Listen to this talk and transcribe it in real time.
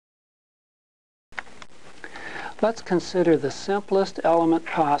Let's consider the simplest element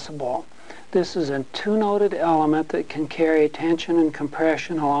possible. This is a two-noded element that can carry tension and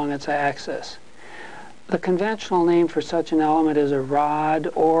compression along its axis. The conventional name for such an element is a rod,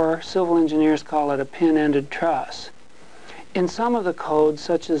 or civil engineers call it a pin-ended truss. In some of the codes,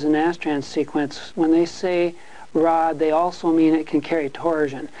 such as the Nastran sequence, when they say rod, they also mean it can carry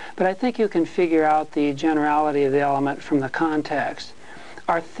torsion. But I think you can figure out the generality of the element from the context.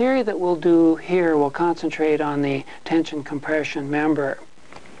 Our theory that we'll do here will concentrate on the tension-compression member.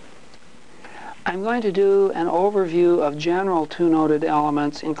 I'm going to do an overview of general two-noded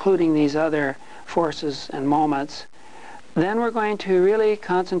elements, including these other forces and moments. Then we're going to really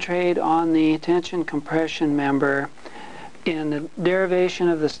concentrate on the tension-compression member in the derivation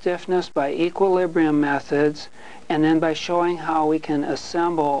of the stiffness by equilibrium methods, and then by showing how we can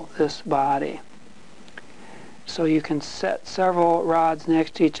assemble this body. So you can set several rods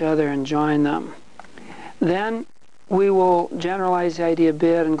next to each other and join them. Then we will generalize the idea a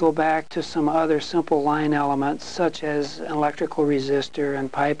bit and go back to some other simple line elements, such as an electrical resistor and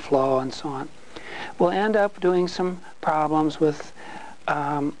pipe flow and so on. We'll end up doing some problems with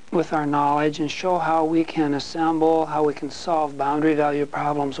our knowledge and show how we can assemble, how we can solve boundary value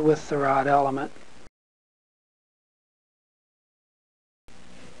problems with the rod element.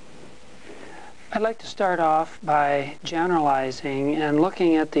 I'd like to start off by generalizing and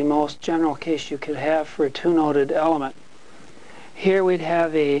looking at the most general case you could have for a two-noded element. Here we'd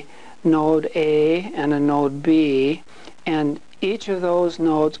have a node A and a node B, and each of those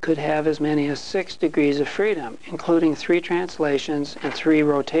nodes could have as many as 6 degrees of freedom, including 3 translations and 3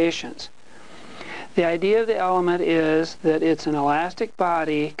 rotations. The idea of the element is that it's an elastic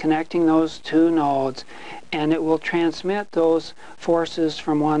body connecting those two nodes, and it will transmit those forces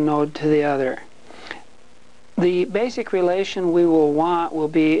from one node to the other. The basic relation we will want will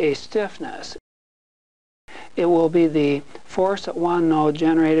be a stiffness. It will be the force at one node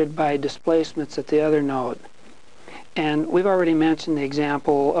generated by displacements at the other node. And we've already mentioned the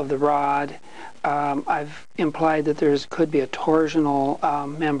example of the rod. I've implied that there could be a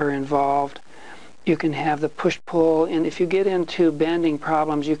torsional member involved. You can have the push-pull, and if you get into bending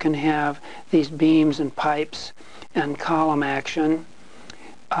problems, you can have these beams and pipes and column action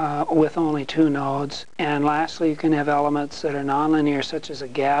with only 2 nodes. And lastly, you can have elements that are nonlinear, such as a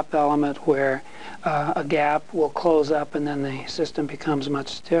gap element, where a gap will close up and then the system becomes much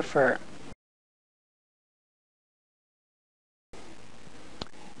stiffer.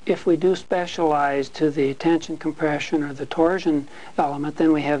 If we do specialize to the tension compression or the torsion element,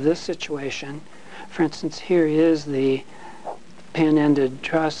 then we have this situation. For instance, here is the pin-ended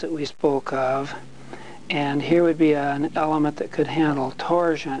truss that we spoke of, and here would be an element that could handle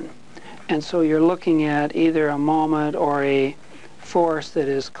torsion. And so you're looking at either a moment or a force that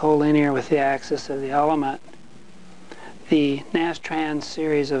is collinear with the axis of the element. The Nastran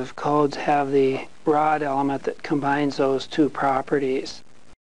series of codes have the rod element that combines those two properties.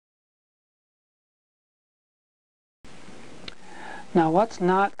 Now, what's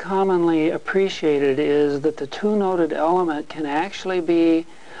not commonly appreciated is that the two-noded element can actually be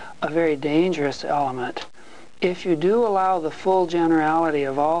a very dangerous element. If you do allow the full generality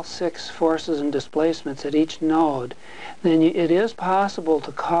of all 6 forces and displacements at each node, then it is possible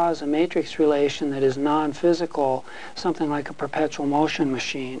to cause a matrix relation that is non-physical, something like a perpetual motion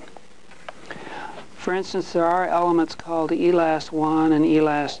machine. For instance, there are elements called ELAS-1 and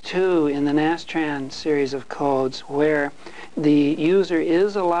ELAS-2 in the Nastran series of codes, where the user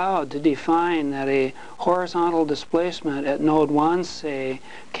is allowed to define that a horizontal displacement at node 1, say,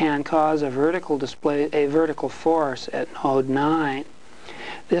 can cause a vertical force at node 9.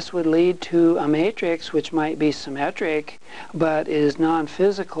 This would lead to a matrix which might be symmetric but is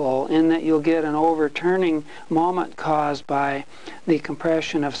non-physical, in that you'll get an overturning moment caused by the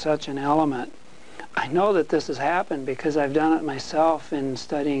compression of such an element. I know that this has happened because I've done it myself in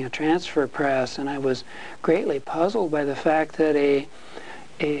studying a transfer press, and I was greatly puzzled by the fact that a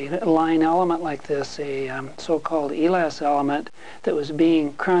line element like this, a so-called ELAS element that was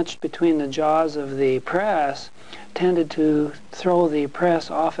being crunched between the jaws of the press, tended to throw the press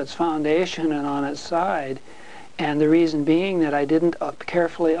off its foundation and on its side. And the reason being that I didn't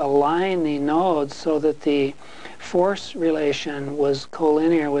carefully align the nodes so that the force relation was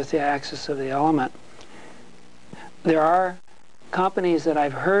collinear with the axis of the element. There are companies that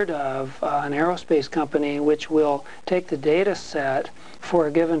I've heard of, an aerospace company, which will take the data set for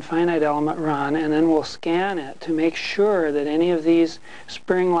a given finite element run, and then we'll scan it to make sure that any of these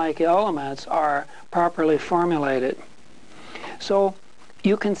spring-like elements are properly formulated. So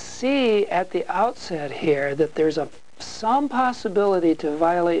you can see at the outset here that there's some possibility to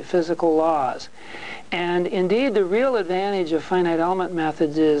violate physical laws. And indeed, the real advantage of finite element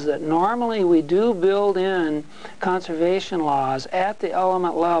methods is that normally we do build in conservation laws at the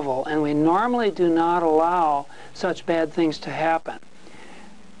element level, and we normally do not allow such bad things to happen.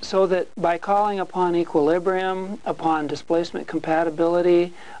 So that by calling upon equilibrium, upon displacement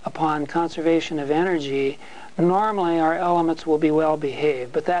compatibility, upon conservation of energy, normally our elements will be well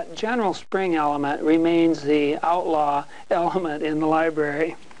behaved. But that general spring element remains the outlaw element in the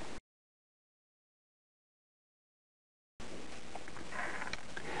library.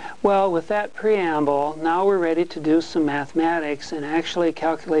 Well, with that preamble, now we're ready to do some mathematics and actually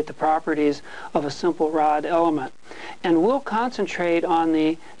calculate the properties of a simple rod element. And we'll concentrate on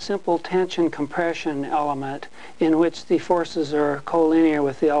the simple tension compression element, in which the forces are collinear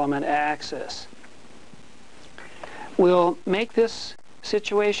with the element axis. We'll make this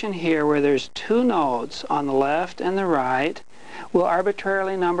situation here where there's two nodes on the left and the right. We'll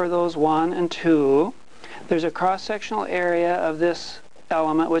arbitrarily number those 1 and 2. There's a cross-sectional area of this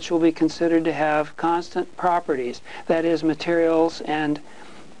element which will be considered to have constant properties, that is, materials and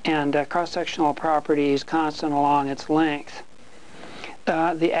cross-sectional properties constant along its length.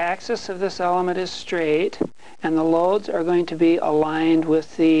 The axis of this element is straight, and the loads are going to be aligned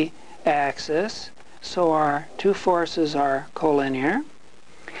with the axis, so our two forces are collinear.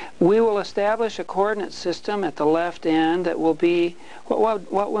 We will establish a coordinate system at the left end that will be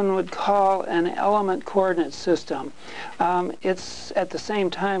what one would call an element coordinate system. It's at the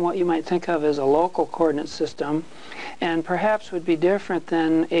same time what you might think of as a local coordinate system, and perhaps would be different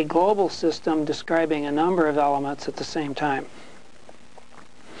than a global system describing a number of elements at the same time.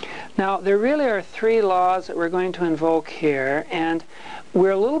 Now, there really are 3 laws that we're going to invoke here, and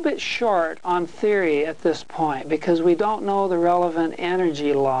we're a little bit short on theory at this point because we don't know the relevant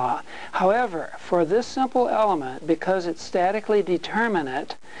energy law. However, for this simple element, because it's statically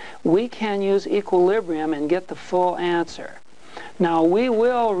determinate, we can use equilibrium and get the full answer. Now, we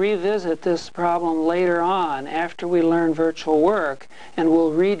will revisit this problem later on after we learn virtual work, and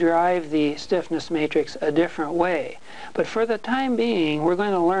we'll redrive the stiffness matrix a different way. But for the time being, we're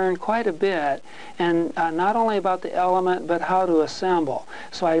going to learn quite a bit, and not only about the element, but how to assemble.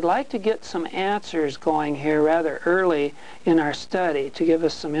 So I'd like to get some answers going here rather early in our study to give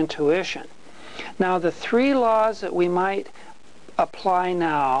us some intuition. Now, the 3 laws that we might apply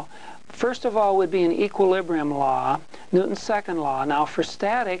now, first of all, would be an equilibrium law, Newton's second law. Now, for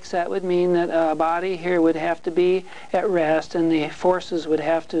statics, that would mean that a body here would have to be at rest, and the forces would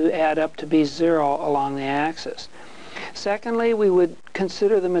have to add up to be 0 along the axis. Secondly, we would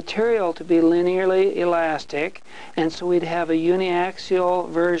consider the material to be linearly elastic, and so we'd have a uniaxial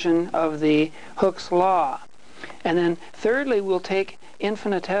version of the Hooke's law. And then thirdly, we'll take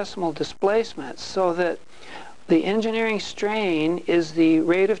infinitesimal displacements, so that the engineering strain is the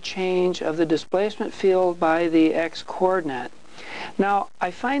rate of change of the displacement field by the x-coordinate. Now,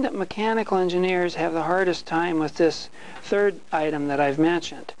 I find that mechanical engineers have the hardest time with this third item that I've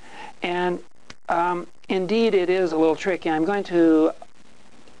mentioned. And indeed, it is a little tricky. I'm going to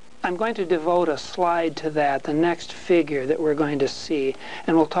devote a slide to that, the next figure that we're going to see,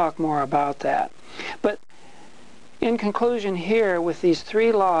 and we'll talk more about that. But in conclusion here, with these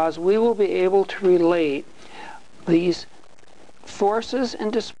 3 laws, we will be able to relate these forces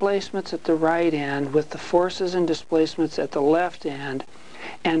and displacements at the right end with the forces and displacements at the left end,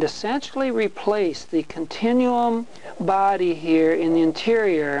 and essentially replace the continuum body here in the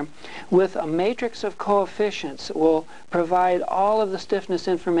interior with a matrix of coefficients that will provide all of the stiffness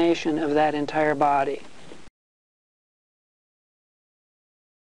information of that entire body.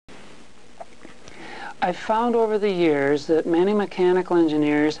 I've found over the years that many mechanical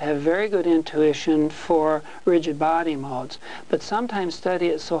engineers have very good intuition for rigid body modes, but sometimes study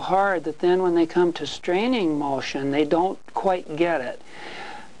it so hard that then when they come to straining motion, they don't quite get it.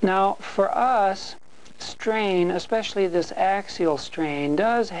 Now, for us, strain, especially this axial strain,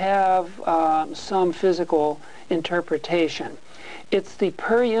 does have some physical interpretation. It's the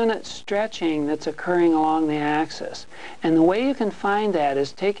per unit stretching that's occurring along the axis. And the way you can find that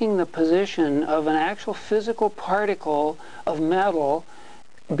is taking the position of an actual physical particle of metal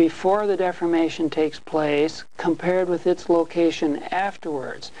before the deformation takes place compared with its location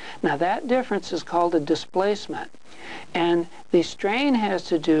afterwards. Now, that difference is called a displacement. And the strain has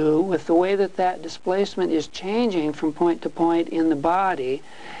to do with the way that that displacement is changing from point to point in the body,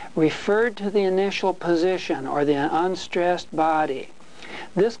 referred to the initial position, or the unstressed body.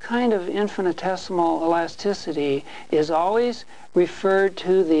 This kind of infinitesimal elasticity is always referred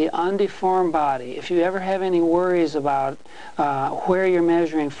to the undeformed body. If you ever have any worries about where you're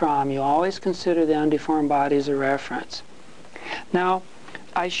measuring from, you always consider the undeformed body as a reference. Now,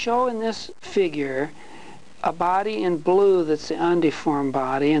 I show in this figure a body in blue that's the undeformed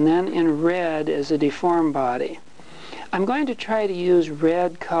body, and then in red is a deformed body. I'm going to try to use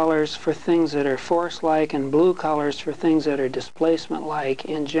red colors for things that are force-like and blue colors for things that are displacement-like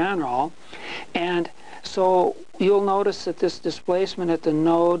in general. And so you'll notice that this displacement at the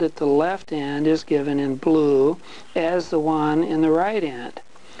node at the left end is given in blue as the one in the right end.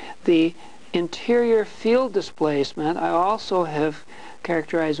 The interior field displacement I also have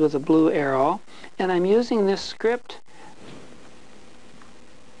characterized with a blue arrow, and I'm using this script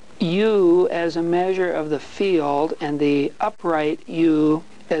U as a measure of the field and the upright U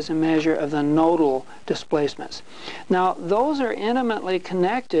as a measure of the nodal displacements. Now, those are intimately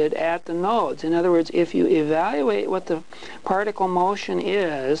connected at the nodes. In other words, if you evaluate what the particle motion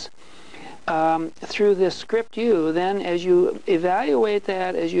is through this script U, then as you evaluate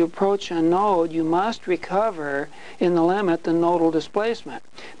that as you approach a node, you must recover in the limit the nodal displacement,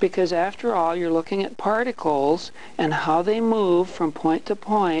 because after all you're looking at particles and how they move from point to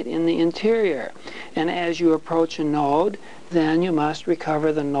point in the interior, and as you approach a node then you must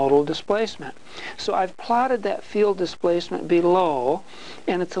recover the nodal displacement. So I've plotted that field displacement below,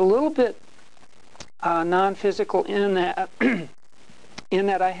 and it's a little bit non-physical in that in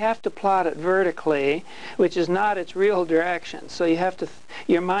that I have to plot it vertically, which is not its real direction. So you have to,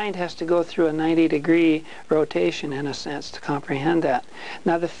 your mind has to go through a 90-degree rotation in a sense to comprehend that.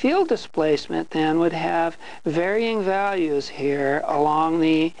 Now the field displacement then would have varying values here along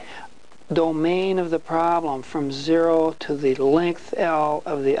the domain of the problem from 0 to the length L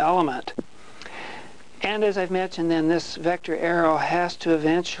of the element. And as I've mentioned, then this vector arrow has to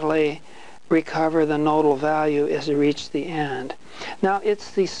eventually recover the nodal value as it reaches the end. Now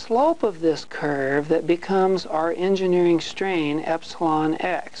it's the slope of this curve that becomes our engineering strain epsilon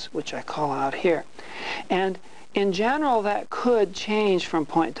x, which I call out here. And in general that could change from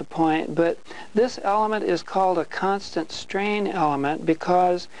point to point, but this element is called a constant strain element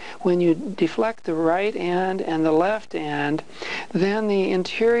because when you deflect the right end and the left end, then the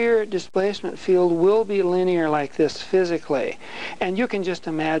interior displacement field will be linear like this physically. And you can just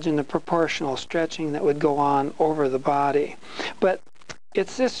imagine the proportional stretching that would go on over the body. But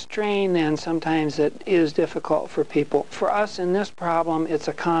it's this strain then sometimes that is difficult for people. For us in this problem, it's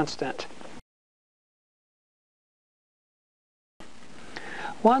a constant.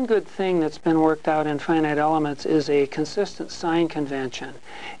 One good thing that's been worked out in finite elements is a consistent sign convention.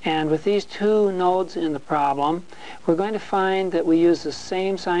 And with these two nodes in the problem, we're going to find that we use the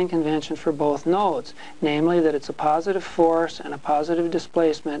same sign convention for both nodes, namely that it's a positive force and a positive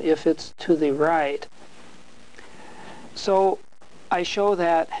displacement if it's to the right. So I show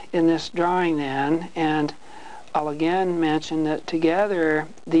that in this drawing then, and I'll again mention that together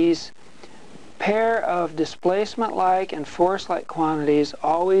these pair of displacement-like and force-like quantities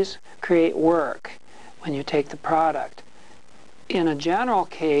always create work when you take the product. In a general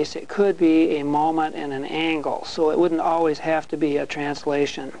case, it could be a moment and an angle, so it wouldn't always have to be a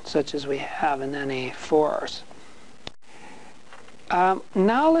translation such as we have and then a force.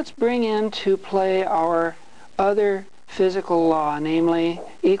 Now let's bring into play our other physical law, namely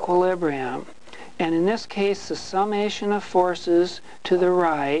equilibrium. And in this case, the summation of forces to the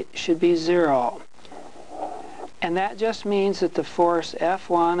right should be 0. And that just means that the force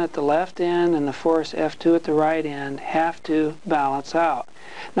F1 at the left end and the force F2 at the right end have to balance out.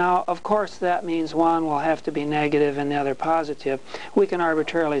 Now, of course, that means one will have to be negative and the other positive. We can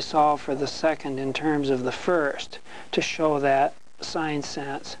arbitrarily solve for the second in terms of the first to show that sign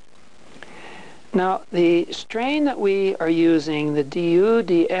sense. Now, the strain that we are using, the du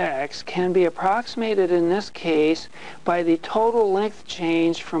dx, can be approximated in this case by the total length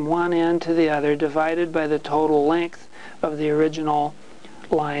change from one end to the other divided by the total length of the original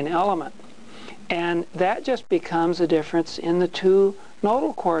line element. And that just becomes a difference in the two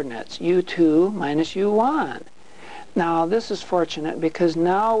nodal coordinates, u2 minus u1. Now, this is fortunate because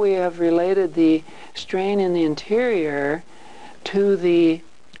now we have related the strain in the interior to the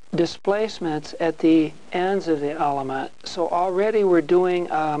displacements at the ends of the element. So already we're doing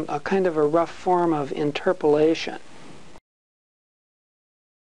a kind of a rough form of interpolation.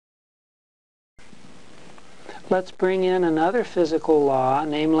 Let's bring in another physical law,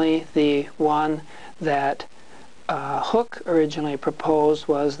 namely the one that Hooke originally proposed,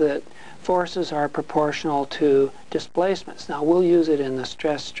 was that forces are proportional to displacements. Now we'll use it in the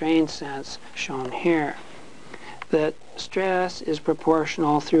stress-strain sense shown here, that stress is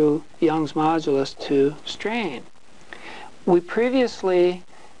proportional through Young's modulus to strain. We previously,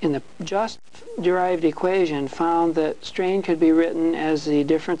 in the just derived equation, found that strain could be written as the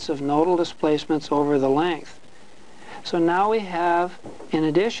difference of nodal displacements over the length. So now we have, in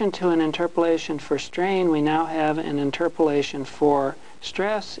addition to an interpolation for strain, we now have an interpolation for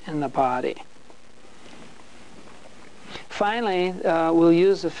stress in the body. Finally, we'll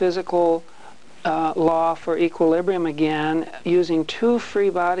use the physical law for equilibrium again, using two free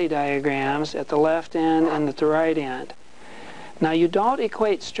body diagrams at the left end and at the right end. Now you don't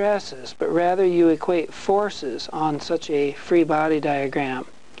equate stresses, but rather you equate forces on such a free body diagram.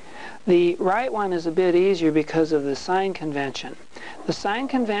 The right one is a bit easier because of the sign convention. The sign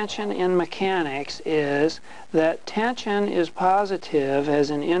convention in mechanics is that tension is positive as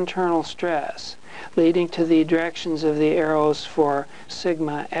an internal stress, leading to the directions of the arrows for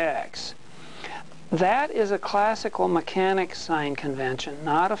sigma x. That is a classical mechanics sign convention,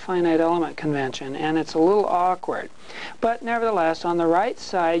 not a finite element convention, and it's a little awkward. But nevertheless, on the right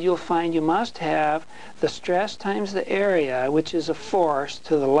side, you'll find you must have the stress times the area, which is a force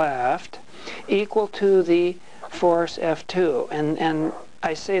to the left, equal to the force F2. And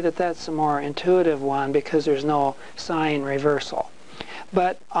I say that that's a more intuitive one because there's no sign reversal.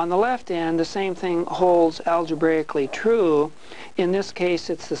 But on the left end, the same thing holds algebraically true. In this case,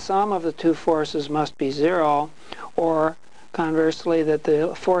 it's the sum of the two forces must be 0, or conversely, that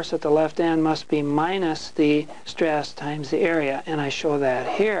the force at the left end must be minus the stress times the area, and I show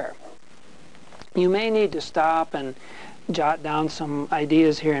that here. You may need to stop and jot down some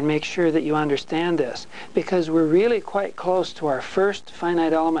ideas here and make sure that you understand this, because we're really quite close to our first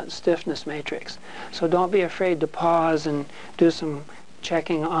finite element stiffness matrix. So don't be afraid to pause and do some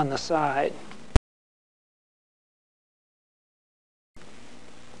checking on the side.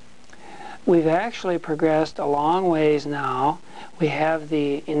 We've actually progressed a long ways now. We have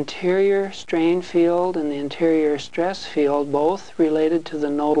the interior strain field and the interior stress field both related to the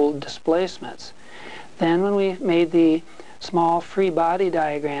nodal displacements. Then when we made the small free body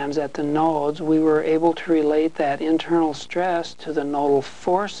diagrams at the nodes, we were able to relate that internal stress to the nodal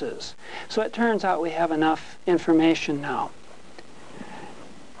forces. So it turns out we have enough information now.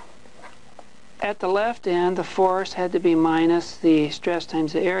 At the left end, the force had to be minus the stress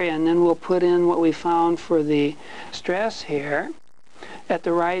times the area, and then we'll put in what we found for the stress here. At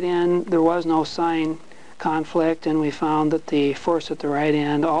the right end, there was no sign conflict, and we found that the force at the right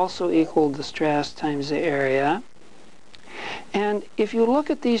end also equaled the stress times the area. And if you look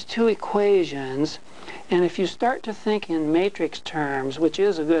at these two equations, and if you start to think in matrix terms, which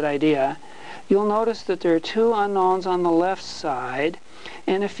is a good idea, you'll notice that there are two unknowns on the left side.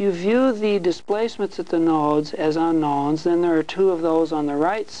 And if you view the displacements at the nodes as unknowns, then there are two of those on the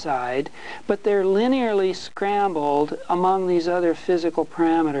right side, but they're linearly scrambled among these other physical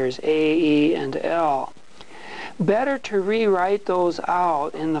parameters, A, E, and L. Better to rewrite those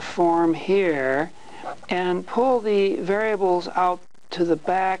out in the form here and pull the variables out to the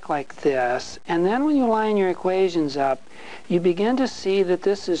back like this, and then when you line your equations up, you begin to see that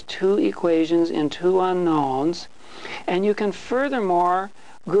this is two equations in two unknowns. And you can furthermore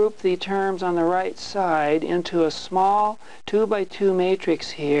group the terms on the right side into a small 2 by 2 matrix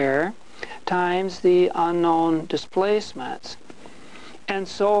here times the unknown displacements. And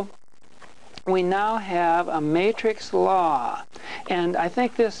so we now have a matrix law. And I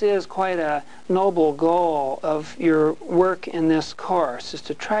think this is quite a noble goal of your work in this course, is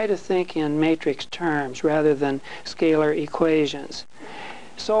to try to think in matrix terms rather than scalar equations.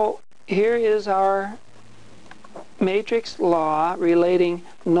 So here is our matrix law relating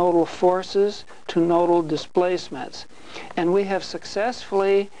nodal forces to nodal displacements. And we have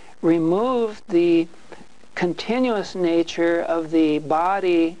successfully removed the continuous nature of the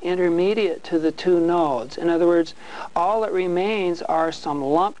body intermediate to the two nodes. In other words, all that remains are some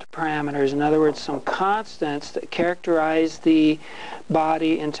lumped parameters, in other words, some constants that characterize the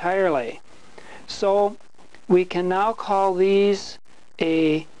body entirely. So we can now call these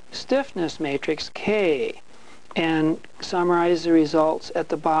a stiffness matrix K, and summarize the results at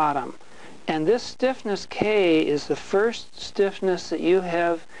the bottom. And this stiffness K is the first stiffness that you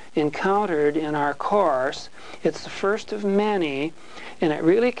have encountered in our course. It's the first of many, and it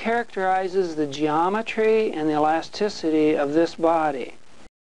really characterizes the geometry and the elasticity of this body.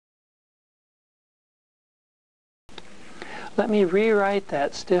 Let me rewrite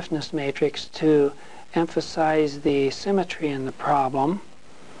that stiffness matrix to emphasize the symmetry in the problem.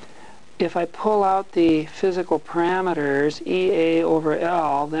 If I pull out the physical parameters, EA over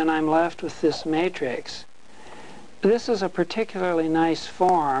L, then I'm left with this matrix. This is a particularly nice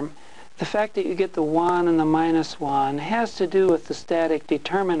form. The fact that you get the 1 and the -1 has to do with the static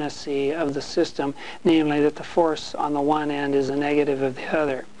determinacy of the system, namely that the force on the one end is a negative of the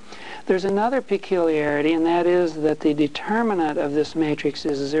other. There's another peculiarity, and that is that the determinant of this matrix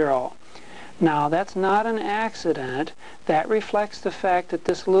is 0. Now, that's not an accident. That reflects the fact that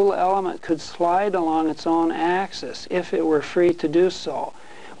this little element could slide along its own axis if it were free to do so.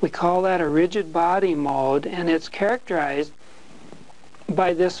 We call that a rigid body mode, and it's characterized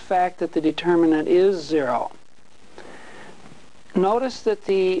by this fact that the determinant is 0. Notice that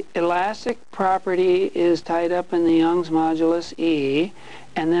the elastic property is tied up in the Young's modulus E,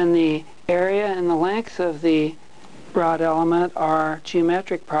 and then the area and the length of the rod element are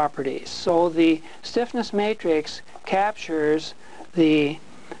geometric properties. So the stiffness matrix captures the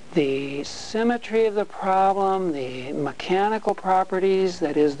symmetry of the problem, the mechanical properties,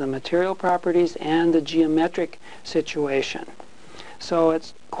 that is the material properties, and the geometric situation. So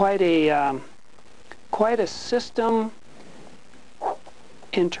it's quite a system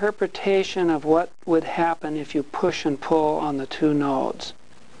interpretation of what would happen if you push and pull on the two nodes.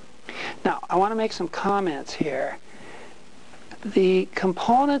 Now, I want to make some comments here. The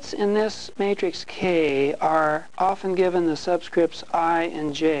components in this matrix K are often given the subscripts I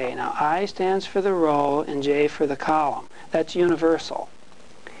and J. Now, I stands for the row and J for the column. That's universal.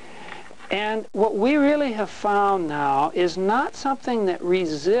 And what we really have found now is not something that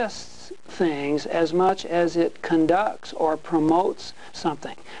resists things as much as it conducts or promotes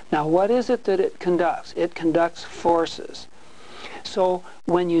something. Now, what is it that it conducts? It conducts forces. So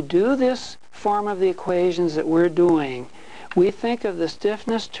when you do this form of the equations that we're doing, we think of the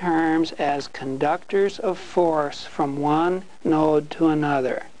stiffness terms as conductors of force from one node to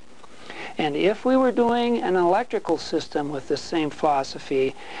another. And if we were doing an electrical system with the same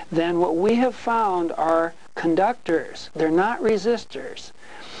philosophy, then what we have found are conductors. They're not resistors.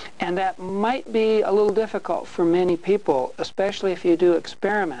 And that might be a little difficult for many people, especially if you do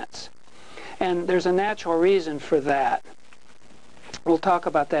experiments. And there's a natural reason for that. We'll talk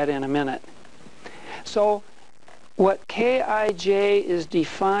about that in a minute. So what Kij is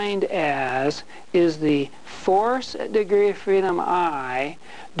defined as is the force at degree of freedom I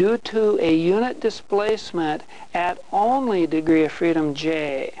due to a unit displacement at only degree of freedom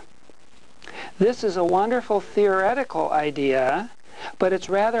J. This is a wonderful theoretical idea, but it's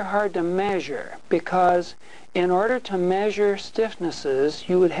rather hard to measure, because in order to measure stiffnesses,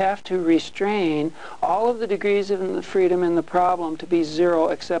 you would have to restrain all of the degrees of freedom in the problem to be 0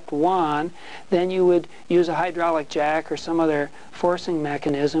 except 1. Then you would use a hydraulic jack or some other forcing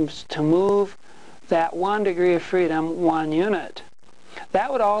mechanisms to move that 1 degree of freedom 1 unit.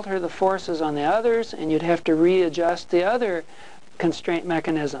 That would alter the forces on the others, and you'd have to readjust the other constraint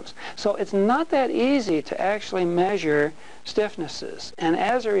mechanisms. So it's not that easy to actually measure stiffnesses. And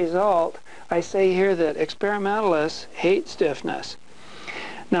as a result, I say here that experimentalists hate stiffness.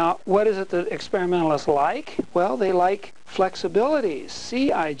 Now, what is it that experimentalists like? Well, they like flexibilities,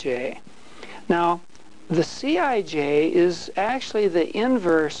 Cij. Now, the Cij is actually the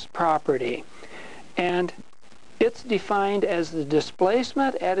inverse property, and it's defined as the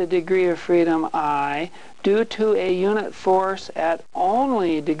displacement at a degree of freedom I due to a unit force at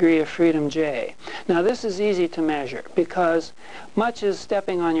only degree of freedom J. Now, this is easy to measure, because much as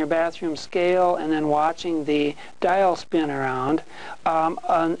stepping on your bathroom scale and then watching the dial spin around,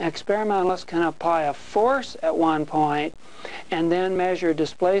 an experimentalist can apply a force at one point and then measure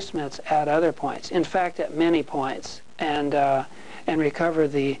displacements at other points. In fact, at many points, and recover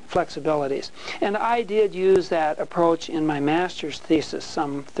the flexibilities. And I did use that approach in my master's thesis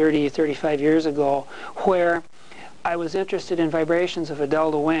some 35 years ago, where I was interested in vibrations of a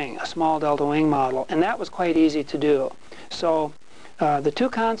delta wing, a small delta wing model, and that was quite easy to do. So the two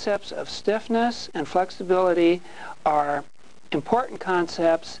concepts of stiffness and flexibility are important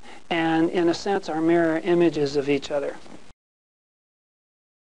concepts, and in a sense are mirror images of each other.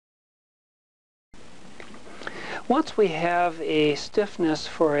 Once we have a stiffness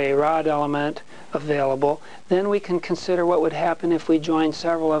for a rod element available, then we can consider what would happen if we joined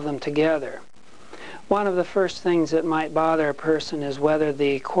several of them together. One of the first things that might bother a person is whether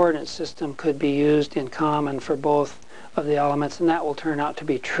the coordinate system could be used in common for both of the elements, and that will turn out to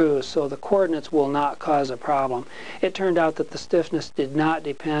be true, so the coordinates will not cause a problem. It turned out that the stiffness did not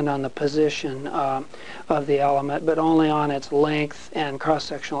depend on the position of the element, but only on its length and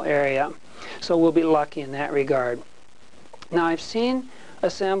cross-sectional area. So we'll be lucky in that regard. Now, I've seen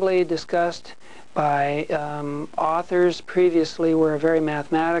assembly discussed by authors previously where a very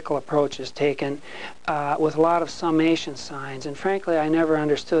mathematical approach is taken with a lot of summation signs, and frankly I never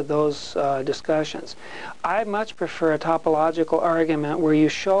understood those discussions. I much prefer a topological argument where you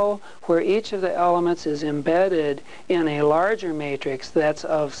show where each of the elements is embedded in a larger matrix that's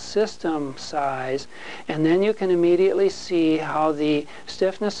of system size, and then you can immediately see how the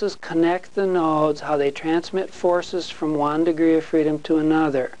stiffnesses connect the nodes, how they transmit forces from one degree of freedom to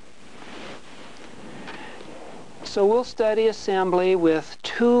another. So we'll study assembly with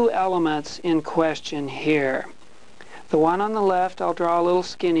two elements in question here. The one on the left I'll draw a little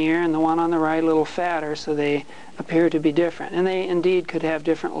skinnier, and the one on the right a little fatter, so they appear to be different. And they indeed could have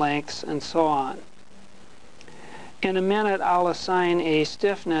different lengths and so on. In a minute I'll assign a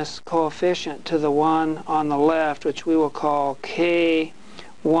stiffness coefficient to the one on the left, which we will call K1,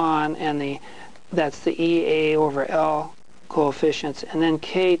 and that's the EA over L coefficients. And then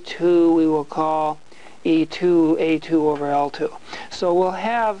K2 we will call E2, A2 over L2. So we'll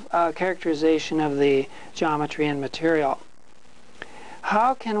have a characterization of the geometry and material.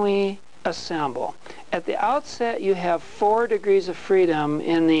 How can we assemble? At the outset you have 4 degrees of freedom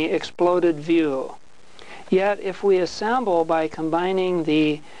in the exploded view. Yet if we assemble by combining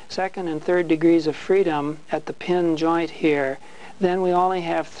the second and third degrees of freedom at the pin joint here, then we only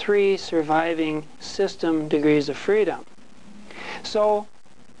have 3 surviving system degrees of freedom. So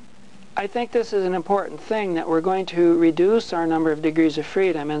I think this is an important thing, that we're going to reduce our number of degrees of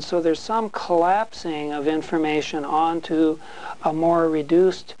freedom, and so there's some collapsing of information onto a more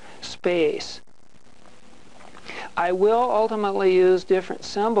reduced space. I will ultimately use different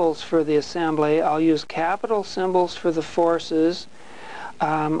symbols for the assembly. I'll use capital symbols for the forces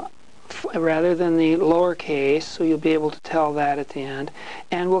rather than the lowercase, so you'll be able to tell that at the end.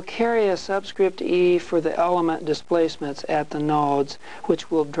 And we'll carry a subscript E for the element displacements at the nodes,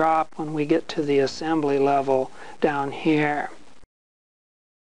 which will drop when we get to the assembly level down here.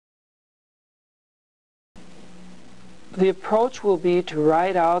 The approach will be to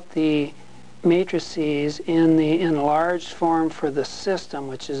write out the matrices in the enlarged form for the system,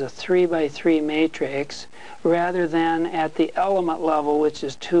 which is a 3 by 3 matrix, rather than at the element level, which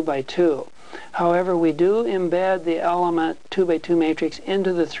is 2 by 2. However, we do embed the element 2 by 2 matrix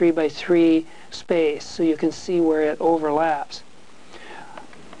into the 3 by 3 space, so you can see where it overlaps.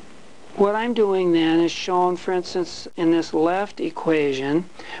 What I'm doing then is shown, for instance, in this left equation,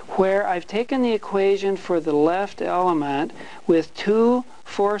 where I've taken the equation for the left element with 2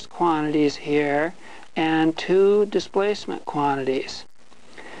 force quantities here and 2 displacement quantities.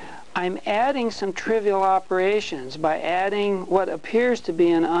 I'm adding some trivial operations by adding what appears to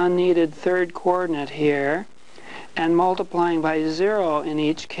be an unneeded third coordinate here and multiplying by 0 in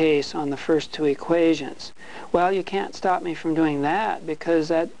each case on the first 2 equations. Well, you can't stop me from doing that, because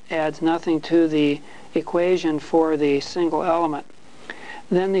that adds nothing to the equation for the single element.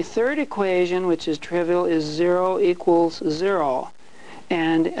 Then the third equation, which is trivial, is 0 equals 0,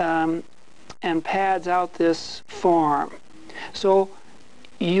 and pads out this form. So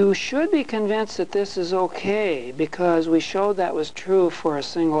you should be convinced that this is okay, because we showed that was true for a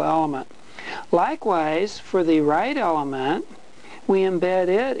single element. Likewise, for the right element, we embed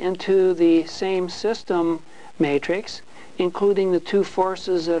it into the same system matrix, including the 2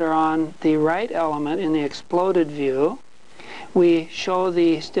 forces that are on the right element in the exploded view. We show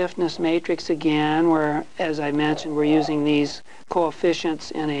the stiffness matrix again, where, as I mentioned, we're using these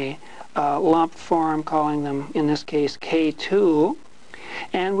coefficients in a lump form, calling them, in this case, K2.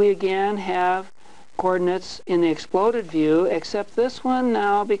 And we again have coordinates in the exploded view, except this one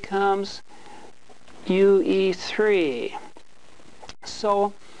now becomes UE3.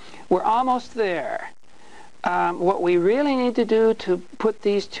 So we're almost there. What we really need to do to put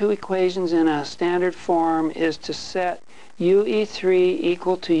these 2 equations in a standard form is to set UE3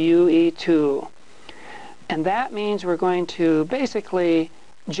 equal to UE2. And that means we're going to basically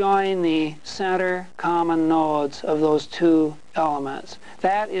join the center common nodes of those 2 elements.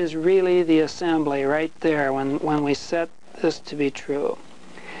 That is really the assembly right there when we set this to be true.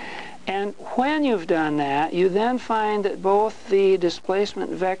 And when you've done that, you then find that both the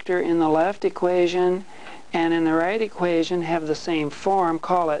displacement vector in the left equation and in the right equation have the same form.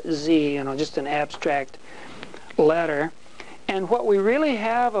 Call it Z, just an abstract letter. And what we really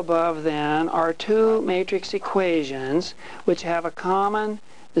have above then are 2 matrix equations which have a common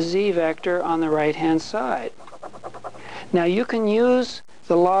Z vector on the right-hand side. Now you can use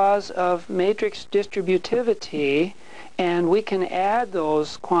the laws of matrix distributivity, and we can add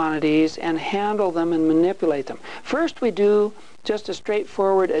those quantities and handle them and manipulate them. First we do just a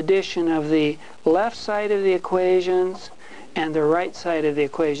straightforward addition of the left side of the equations and the right side of the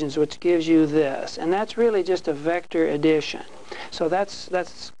equations, which gives you this. And that's really just a vector addition. So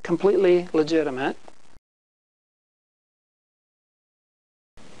that's completely legitimate.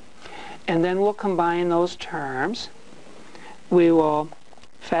 And then we'll combine those terms. We will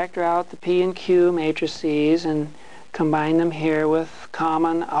factor out the P and Q matrices and combine them here with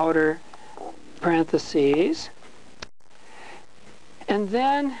common outer parentheses. And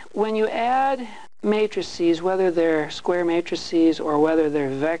then when you add matrices, whether they're square matrices or whether they're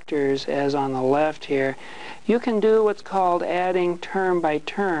vectors, as on the left here, you can do what's called adding term by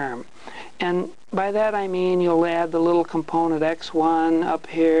term. And by that I mean you'll add the little component x1 up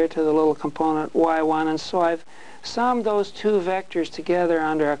here to the little component y1, and so I've summed those two vectors together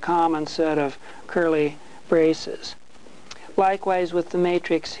under a common set of curly braces. Likewise with the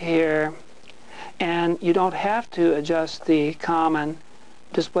matrix here, and you don't have to adjust the common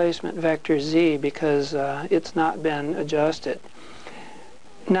displacement vector z because it's not been adjusted.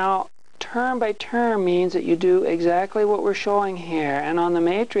 Now, term by term means that you do exactly what we're showing here, and on the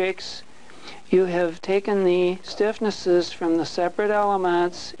matrix you have taken the stiffnesses from the separate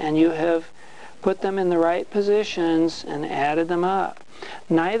elements and you have put them in the right positions and added them up.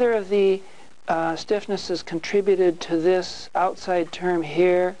 Neither of the stiffnesses contributed to this outside term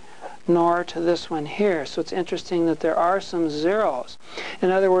here nor to this one here. So it's interesting that there are some zeros.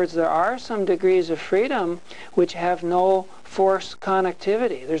 In other words, there are some degrees of freedom which have no force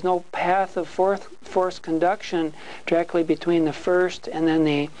connectivity. There's no path of force conduction directly between the first and then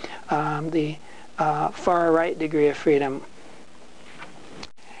the far right degree of freedom.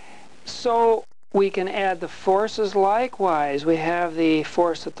 So we can add the forces likewise. We have the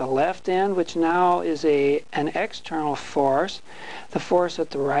force at the left end, which now is an external force. The force at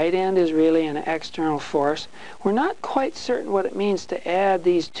the right end is really an external force. We're not quite certain what it means to add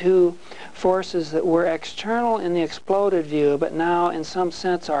these two forces that were external in the exploded view, but now in some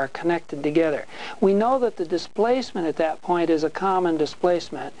sense are connected together. We know that the displacement at that point is a common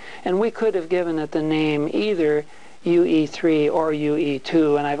displacement, and we could have given it the name either UE3 or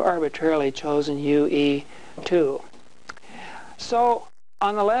UE2, and I've arbitrarily chosen UE2. So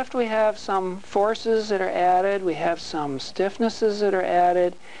on the left we have some forces that are added, we have some stiffnesses that are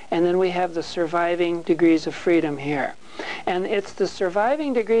added, and then we have the surviving degrees of freedom here. And it's the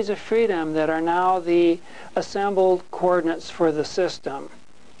surviving degrees of freedom that are now the assembled coordinates for the system.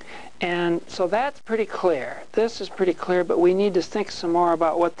 And so that's pretty clear. This is pretty clear, but we need to think some more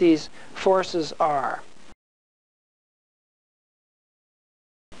about what these forces are.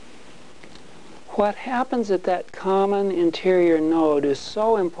 What happens at that common interior node is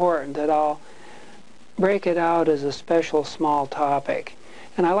so important that I'll break it out as a special small topic.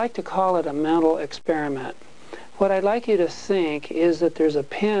 And I like to call it a mental experiment. What I'd like you to think is that there's a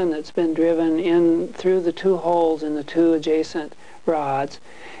pin that's been driven in through the two holes in the two adjacent rods,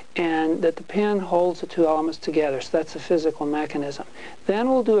 and that the pin holds the two elements together. So that's the physical mechanism. Then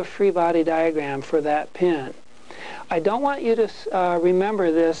we'll do a free body diagram for that pin. I don't want you to remember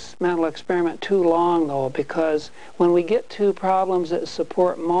this mental experiment too long, though, because when we get to problems that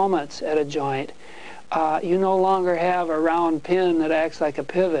support moments at a joint, you no longer have a round pin that acts like a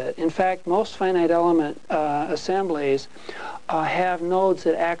pivot. In fact, most finite element assemblies have nodes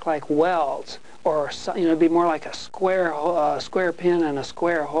that act like welds, or it'd be more like a square pin and a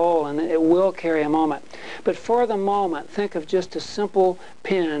square hole, and it will carry a moment. But for the moment, think of just a simple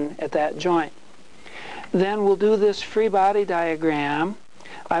pin at that joint. Then we'll do this free body diagram.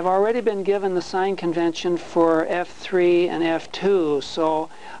 I've already been given the sign convention for F3 and F2, so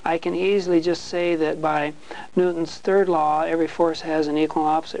I can easily just say that by Newton's third law, every force has an equal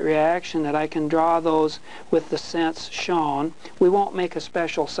and opposite reaction, that I can draw those with the sense shown. We won't make a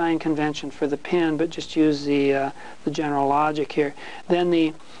special sign convention for the pin, but just use the general logic here. Then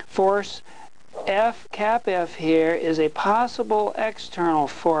the force F, cap F here, is a possible external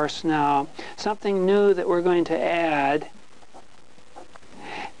force now, something new that we're going to add.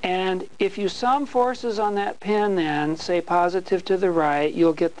 And if you sum forces on that pin then, say positive to the right,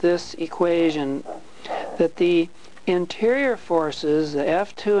 you'll get this equation, that the interior forces, the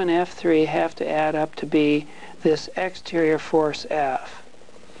F2 and F3, have to add up to be this exterior force F.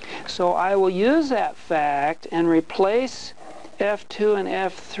 So I will use that fact and replace F2 and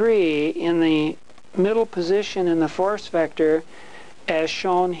F3 in the middle position in the force vector as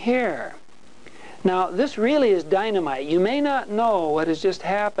shown here. Now this really is dynamite. You may not know what has just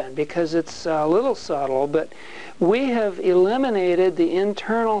happened because it's a little subtle, but we have eliminated the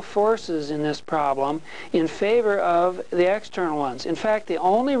internal forces in this problem in favor of the external ones. In fact, the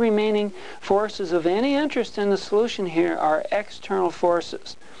only remaining forces of any interest in the solution here are external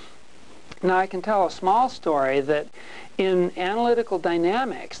forces. Now I can tell a small story that in analytical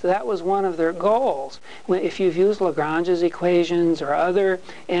dynamics, that was one of their goals. If you've used Lagrange's equations or other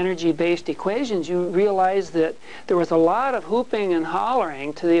energy-based equations, you realize that there was a lot of whooping and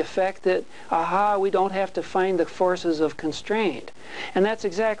hollering to the effect that, aha, we don't have to find the forces of constraint. And that's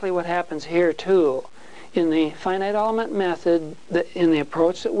exactly what happens here too. In the finite element method, in the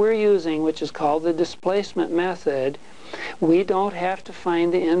approach that we're using, which is called the displacement method, We don't have to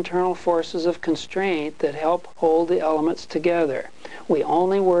find the internal forces of constraint that help hold the elements together. We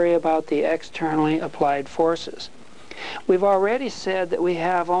only worry about the externally applied forces. We've already said that we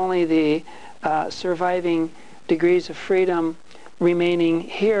have only the surviving degrees of freedom remaining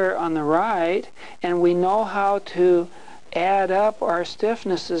here on the right, and we know how to add up our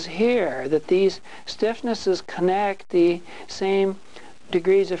stiffnesses here, that these stiffnesses connect the same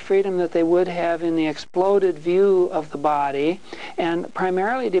degrees of freedom that they would have in the exploded view of the body, and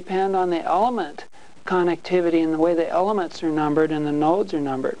primarily depend on the element connectivity and the way the elements are numbered and the nodes are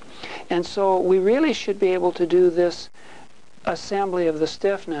numbered. And so we really should be able to do this assembly of the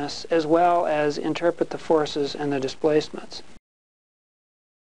stiffness as well as interpret the forces and the displacements.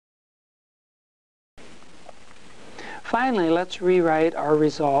 Finally, let's rewrite our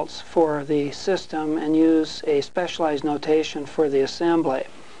results for the system and use a specialized notation for the assembly.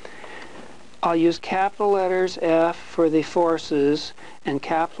 I'll use capital letters F for the forces and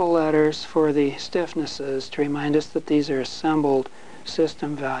capital letters for the stiffnesses to remind us that these are assembled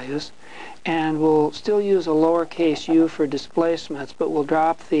system values. And we'll still use a lowercase u for displacements, but we'll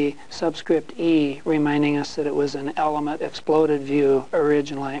drop the subscript E, reminding us that it was an element exploded view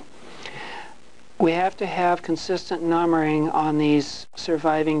originally. We have to have consistent numbering on these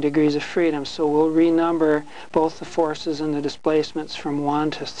surviving degrees of freedom, so we'll renumber both the forces and the displacements from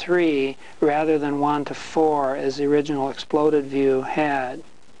 1 to 3 rather than 1 to 4 as the original exploded view had.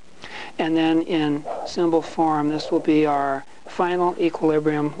 And then in symbol form, this will be our final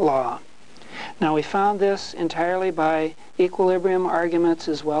equilibrium law. Now we found this entirely by equilibrium arguments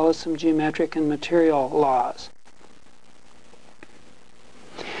as well as some geometric and material laws.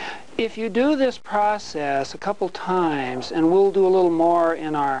 If you do this process a couple times, and we'll do a little more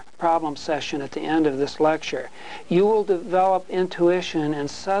in our problem session at the end of this lecture, you will develop intuition, and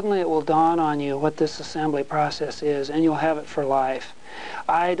suddenly it will dawn on you what this assembly process is, and you'll have it for life.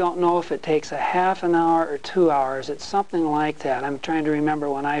 I don't know if it takes a half an hour or 2 hours. It's something like that. I'm trying to remember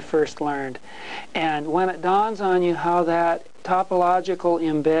when I first learned. And when it dawns on you how that topological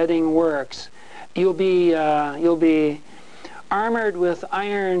embedding works, you'll be armored with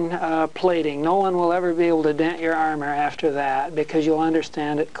iron plating. No one will ever be able to dent your armor after that because you'll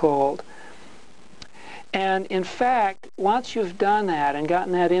understand it cold. And in fact, once you've done that and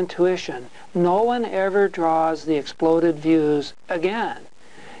gotten that intuition, no one ever draws the exploded views again.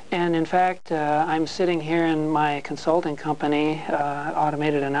 And in fact, I'm sitting here in my consulting company,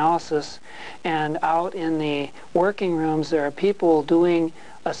 Automated Analysis, and out in the working rooms there are people doing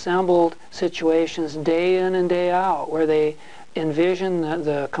assembled situations day in and day out where they envision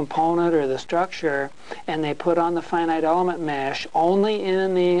the component or the structure and they put on the finite element mesh only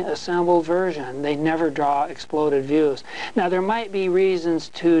in the assembled version. They never draw exploded views. Now there might be reasons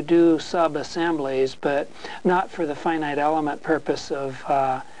to do sub-assemblies, but not for the finite element purpose of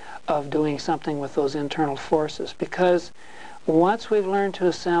doing something with those internal forces, because once we've learned to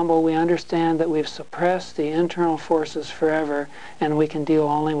assemble, we understand that we've suppressed the internal forces forever and we can deal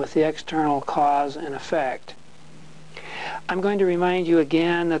only with the external cause and effect. I'm going to remind you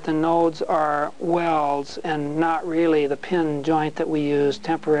again that the nodes are welds and not really the pin joint that we use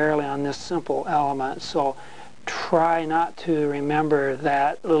temporarily on this simple element. So try not to remember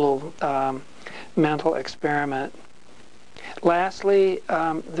that little mental experiment. Lastly,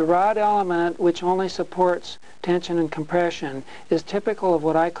 the rod element, which only supports tension and compression, is typical of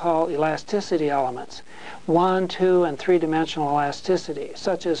what I call elasticity elements, 1, 2, and 3-dimensional elasticity,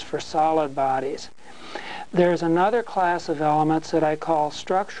 such as for solid bodies. There's another class of elements that I call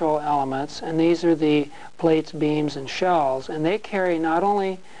structural elements, and these are the plates, beams, and shells, and they carry not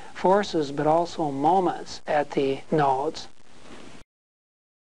only forces but also moments at the nodes.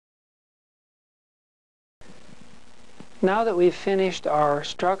 Now that we've finished our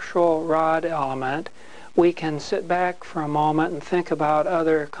structural rod element, we can sit back for a moment and think about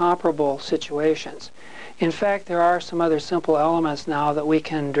other comparable situations. In fact, there are some other simple elements now that we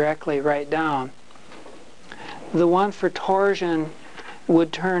can directly write down. The one for torsion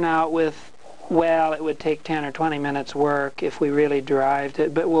would turn out with, well, it would take 10 or 20 minutes work if we really derived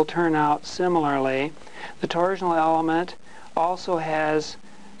it, but will turn out similarly. The torsional element also has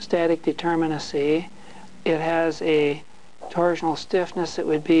static determinacy. It has a torsional stiffness that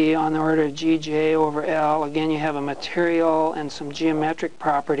would be on the order of GJ over L. Again, you have a material and some geometric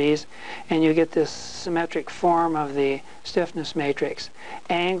properties, and you get this symmetric form of the stiffness matrix.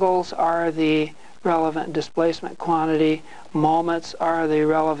 Angles are the relevant displacement quantity. Moments are the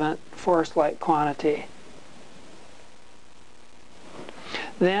relevant force-like quantity.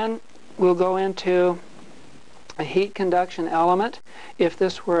 Then we'll go into a heat conduction element. If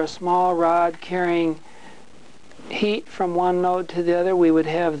this were a small rod carrying heat from one node to the other, we would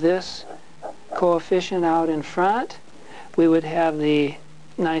have this coefficient out in front. We would have the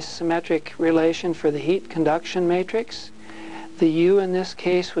nice symmetric relation for the heat conduction matrix. The U in this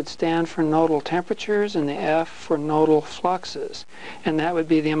case would stand for nodal temperatures and the F for nodal fluxes. And that would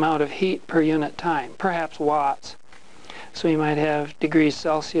be the amount of heat per unit time, perhaps watts. So you might have degrees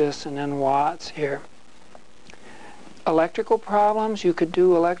Celsius and then watts here. Electrical problems, you could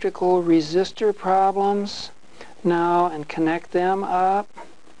do electrical resistor problems now and connect them up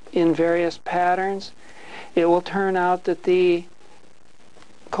in various patterns. It will turn out that the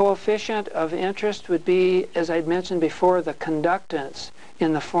coefficient of interest would be, as I'd mentioned before, the conductance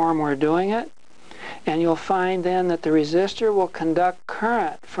in the form we're doing it. And you'll find then that the resistor will conduct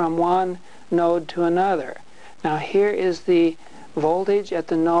current from one node to another. Now here is the voltage at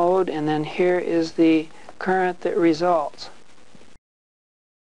the node, and then here is the current that results.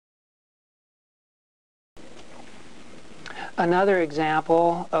 Another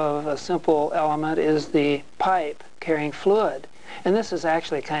example of a simple element is the pipe carrying fluid. And this is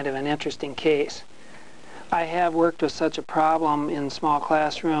actually kind of an interesting case. I have worked with such a problem in small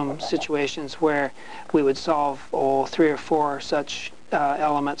classroom situations where we would solve 3 or 4 such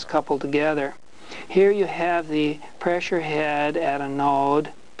elements coupled together. Here you have the pressure head at a node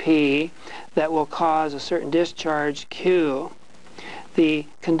P that will cause a certain discharge Q. The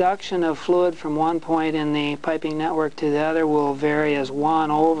conduction of fluid from one point in the piping network to the other will vary as 1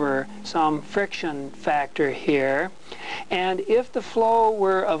 over some friction factor here. And if the flow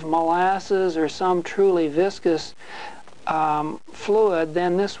were of molasses or some truly viscous fluid,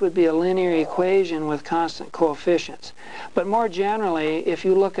 then this would be a linear equation with constant coefficients. But more generally, if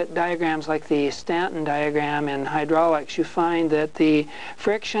you look at diagrams like the Stanton diagram in hydraulics, you find that the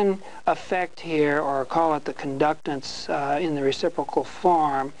friction effect here, or call it the conductance in the reciprocal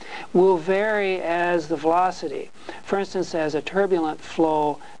form, will vary as the velocity. For instance, as a turbulent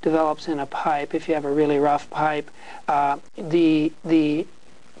flow develops in a pipe, if you have a really rough pipe, the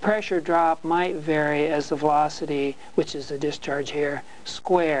pressure drop might vary as the velocity, which is the discharge here,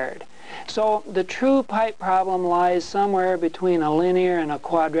 squared. So the true pipe problem lies somewhere between a linear and a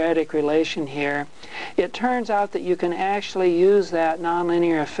quadratic relation here. It turns out that you can actually use that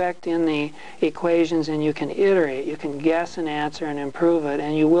nonlinear effect in the equations, and you can iterate. You can guess an answer and improve it,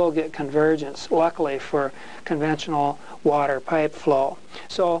 and you will get convergence, luckily for conventional water pipe flow.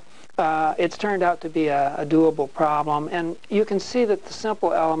 So it's turned out to be a doable problem, and you can see that the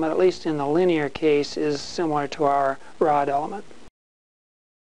simple element, at least in the linear case, is similar to our rod element.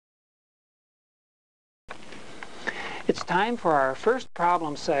 It's time for our first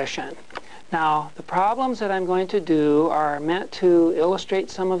problem session. Now, the problems that I'm going to do are meant to illustrate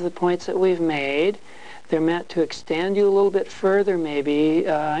some of the points that we've made. They're meant to extend you a little bit further, maybe,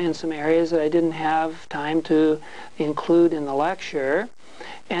 in some areas that I didn't have time to include in the lecture,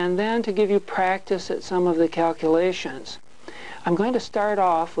 and then to give you practice at some of the calculations. I'm going to start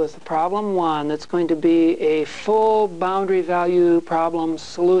off with problem 1 that's going to be a full boundary value problem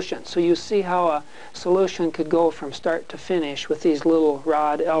solution. So you see how a solution could go from start to finish with these little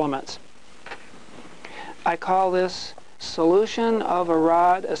rod elements. I call this solution of a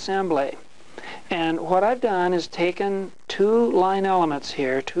rod assembly. And what I've done is taken 2 line elements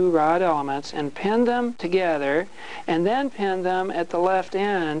here, 2 rod elements, and pinned them together, and then pinned them at the left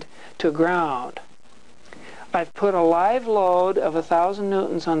end to ground. I've put a live load of 1,000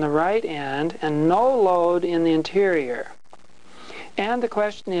 newtons on the right end and no load in the interior. And the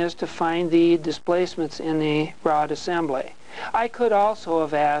question is to find the displacements in the rod assembly. I could also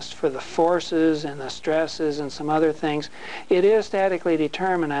have asked for the forces and the stresses and some other things. It is statically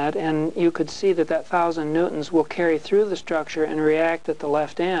determinate, and you could see that 1,000 newtons will carry through the structure and react at the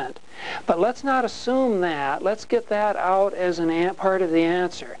left end. But let's not assume that. Let's get that out as an part of the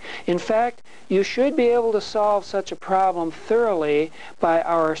answer. In fact, you should be able to solve such a problem thoroughly by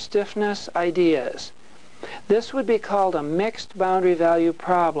our stiffness ideas. This would be called a mixed boundary value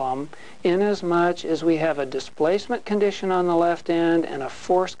problem, inasmuch as we have a displacement condition on the left end and a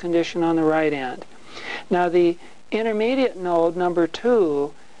force condition on the right end. Now the intermediate node, number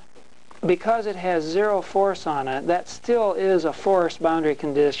 2, because it has 0 force on it, that still is a force boundary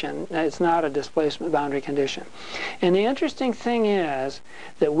condition. It's not a displacement boundary condition. And the interesting thing is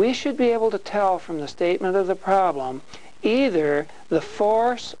that we should be able to tell from the statement of the problem either the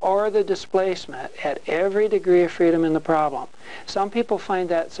force or the displacement at every degree of freedom in the problem. Some people find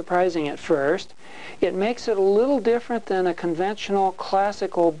that surprising at first. It makes it a little different than a conventional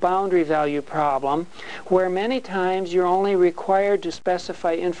classical boundary value problem, where many times you're only required to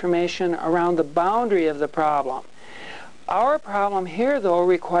specify information around the boundary of the problem. Our problem here, though,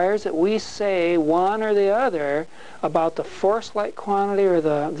 requires that we say one or the other about the force-like quantity or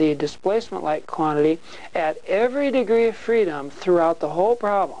the displacement-like quantity at every degree of freedom throughout the whole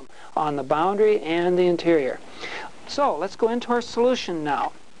problem on the boundary and the interior. So let's go into our solution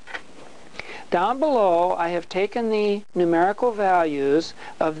now. Down below, I have taken the numerical values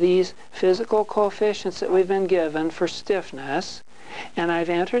of these physical coefficients that we've been given for stiffness, and I've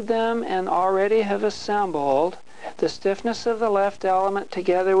entered them and already have assembled the stiffness of the left element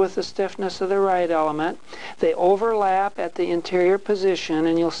together with the stiffness of the right element. They overlap at the interior position,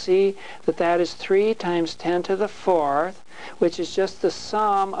 and you'll see that that is 3 times 10 to the 4th, which is just the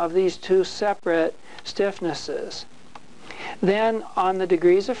sum of these two separate stiffnesses. Then on the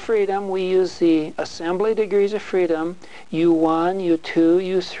degrees of freedom, we use the assembly degrees of freedom, U1, U2,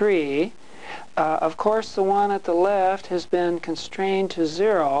 U3. Of course, the one at the left has been constrained to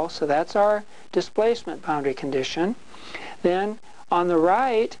 0, so that's our displacement boundary condition. Then on the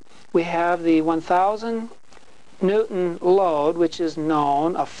right, we have the 1,000 Newton load, which is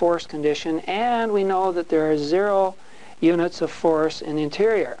known, a force condition, and we know that there are 0 units of force in the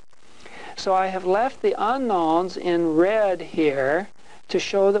interior. So I have left the unknowns in red here to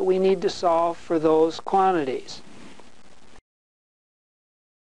show that we need to solve for those quantities.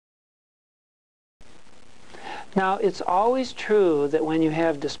 Now, it's always true that when you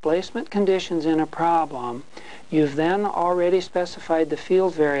have displacement conditions in a problem, you've then already specified the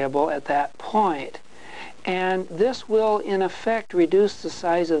field variable at that point. And this will, in effect, reduce the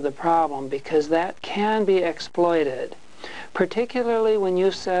size of the problem because that can be exploited. Particularly when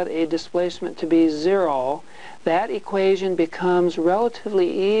you set a displacement to be 0, that equation becomes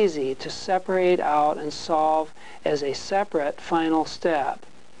relatively easy to separate out and solve as a separate final step.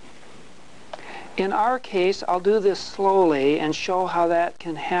 In our case, I'll do this slowly and show how that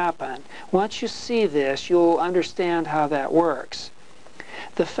can happen. Once you see this, you'll understand how that works.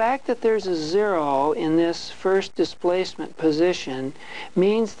 The fact that there's a 0 in this first displacement position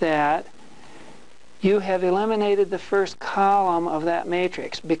means that you have eliminated the first column of that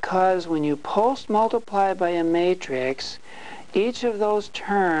matrix, because when you post-multiply by a matrix, each of those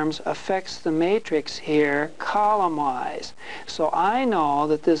terms affects the matrix here column-wise. So I know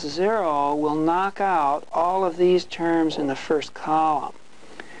that this 0 will knock out all of these terms in the first column.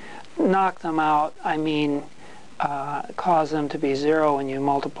 Knock them out, I mean cause them to be 0 when you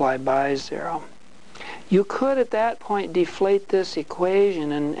multiply by 0. You could at that point deflate this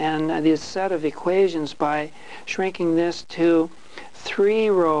equation and this set of equations by shrinking this to 3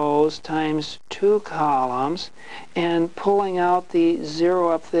 rows times 2 columns and pulling out the 0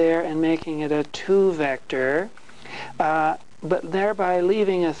 up there and making it a 2 vector, but thereby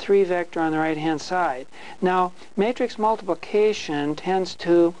leaving a 3 vector on the right hand side. Now, matrix multiplication tends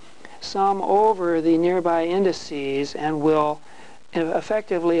to sum over the nearby indices and will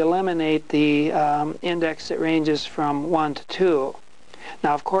effectively eliminate the index that ranges from 1 to 2.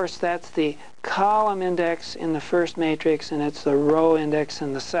 Now, of course, that's the column index in the first matrix, and it's the row index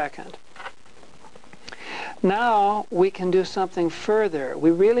in the second. Now we can do something further.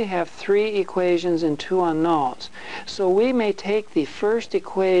 We really have 3 equations and 2 unknowns. So we may take the first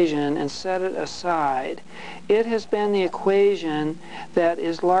equation and set it aside. It has been the equation that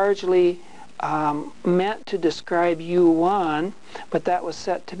is largely meant to describe U1, but that was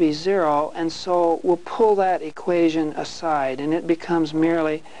set to be 0, and so we'll pull that equation aside, and it becomes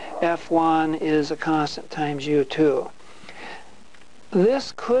merely F1 is a constant times U2.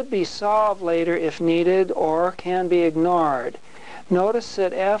 This could be solved later if needed, or can be ignored. Notice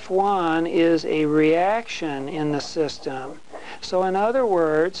that F1 is a reaction in the system. So in other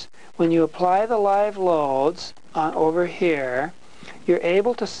words, when you apply the live loads over here, you're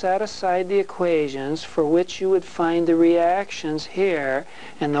able to set aside the equations for which you would find the reactions here,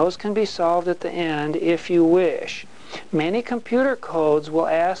 and those can be solved at the end if you wish. Many computer codes will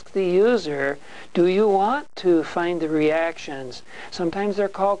ask the user, do you want to find the reactions? Sometimes they're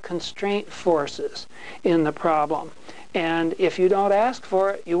called constraint forces in the problem. And if you don't ask for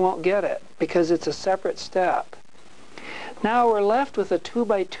it, you won't get it, because it's a separate step. Now we're left with a 2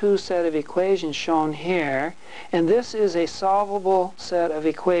 by 2 set of equations shown here, and this is a solvable set of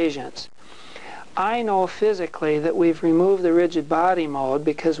equations. I know physically that we've removed the rigid body mode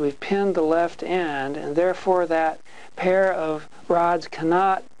because we've pinned the left end, and therefore that pair of rods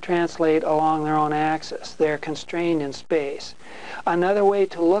cannot translate along their own axis. They're constrained in space. Another way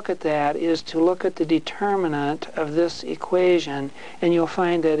to look at that is to look at the determinant of this equation, and you'll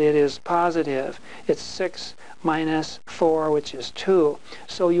find that it is positive. It's 6 minus 4, which is 2.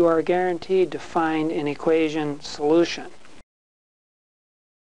 So you are guaranteed to find an equation solution.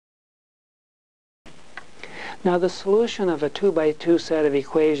 Now the solution of a 2 by 2 set of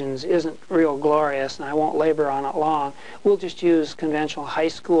equations isn't real glorious, and I won't labor on it long. We'll just use conventional high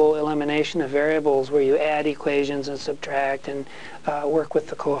school elimination of variables where you add equations and subtract and work with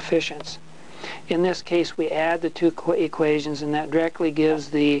the coefficients. In this case, we add the two equations, and that directly gives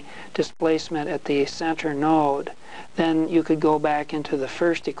the displacement at the center node. Then you could go back into the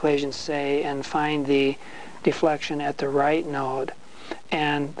first equation, say, and find the deflection at the right node.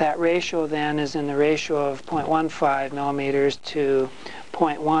 And that ratio then is in the ratio of 0.15 millimeters to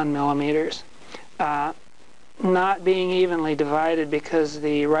 0.1 millimeters. Not being evenly divided because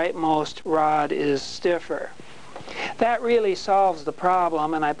the rightmost rod is stiffer. That really solves the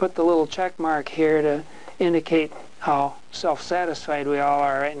problem, and I put the little check mark here to indicate how self-satisfied we all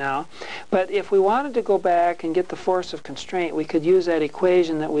are right now. But if we wanted to go back and get the force of constraint, we could use that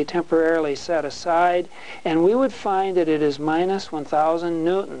equation that we temporarily set aside, and we would find that it is minus 1,000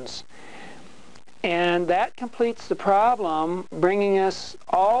 newtons. And that completes the problem, bringing us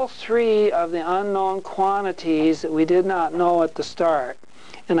all three of the unknown quantities that we did not know at the start.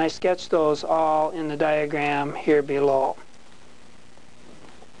 And I sketched those all in the diagram here below.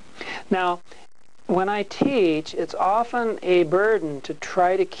 Now, when I teach, it's often a burden to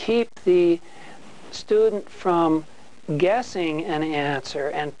try to keep the student from guessing an answer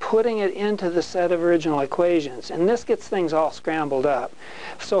and putting it into the set of original equations. And this gets things all scrambled up.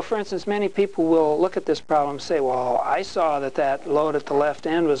 So for instance, many people will look at this problem and say, well, I saw that that load at the left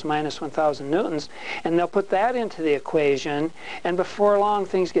end was minus 1,000 newtons, and they'll put that into the equation, and before long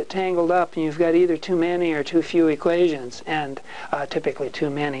things get tangled up and you've got either too many or too few equations, and typically too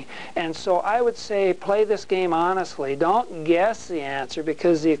many. And so I would say play this game honestly. Don't guess the answer,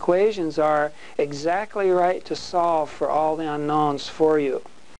 because the equations are exactly right to solve for all the unknowns for you.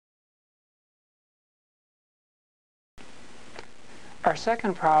 Our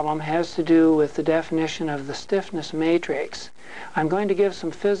second problem has to do with the definition of the stiffness matrix. I'm going to give some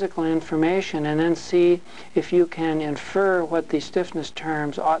physical information and then see if you can infer what the stiffness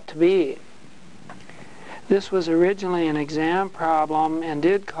terms ought to be. This was originally an exam problem and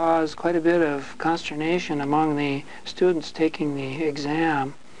did cause quite a bit of consternation among the students taking the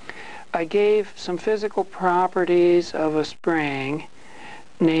exam. I gave some physical properties of a spring,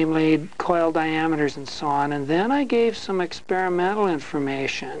 namely coil diameters and so on, and then I gave some experimental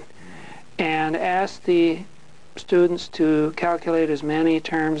information and asked the students to calculate as many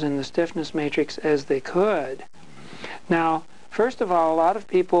terms in the stiffness matrix as they could. Now, first of all, a lot of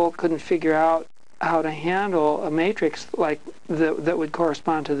people couldn't figure out how to handle a matrix like that would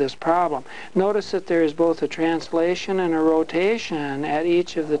correspond to this problem. Notice that there is both a translation and a rotation at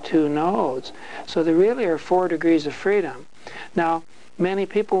each of the two nodes. So there really are 4 degrees of freedom. Now, many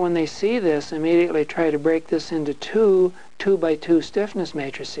people, when they see this, immediately try to break this into two 2 by 2 stiffness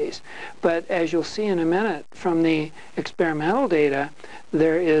matrices. But as you'll see in a minute from the experimental data,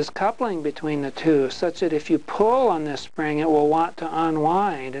 there is coupling between the two, such that if you pull on this spring, it will want to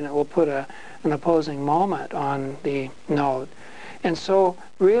unwind, and it will put an opposing moment on the node. And so,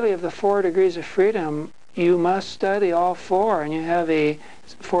 really, of the 4 degrees of freedom, you must study all 4, and you have a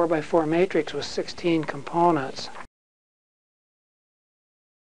 4 by 4 matrix with 16 components.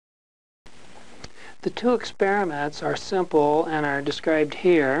 The 2 experiments are simple and are described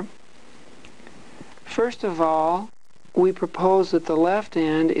here. First of all, we propose that the left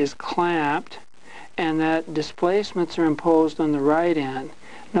end is clamped and that displacements are imposed on the right end.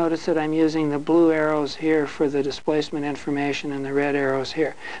 Notice that I'm using the blue arrows here for the displacement information and the red arrows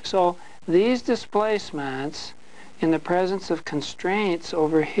here. So these displacements, in the presence of constraints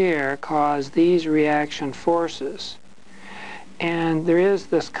over here, cause these reaction forces. And there is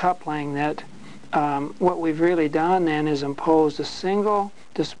this coupling that what we've really done then is imposed a single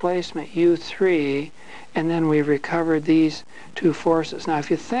displacement U3, and then we've recovered these 2 forces. Now,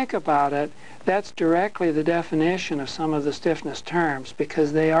 if you think about it, that's directly the definition of some of the stiffness terms,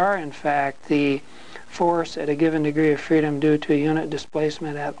 because they are, in fact, the force at a given degree of freedom due to a unit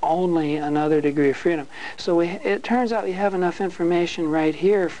displacement at only another degree of freedom. So it turns out we have enough information right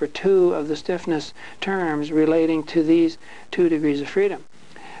here for 2 of the stiffness terms relating to these 2 degrees of freedom.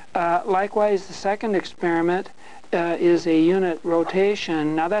 Likewise, the second experiment is a unit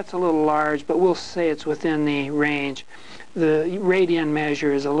rotation. Now that's a little large, but we'll say it's within the range. The radian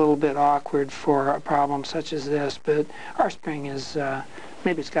measure is a little bit awkward for a problem such as this, but our spring is,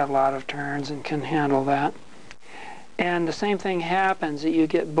 maybe it's got a lot of turns and can handle that. And the same thing happens, that you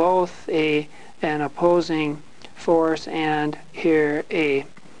get both an opposing force and here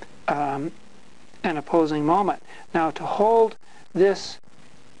an opposing moment. Now, to hold this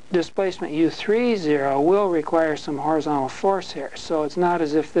displacement U30 will require some horizontal force here. So it's not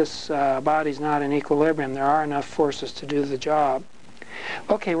as if this body's not in equilibrium. There are enough forces to do the job.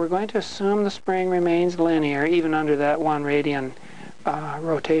 Okay, we're going to assume the spring remains linear even under that 1 radian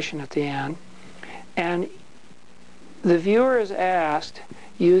rotation at the end. And the viewer is asked,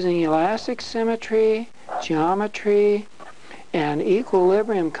 using elastic symmetry, geometry, and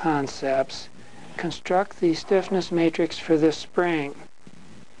equilibrium concepts, construct the stiffness matrix for this spring.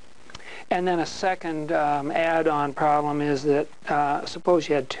 And then a second add-on problem is that suppose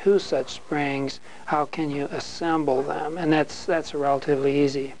you had 2 such springs, how can you assemble them? And that's a relatively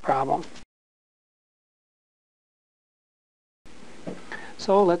easy problem.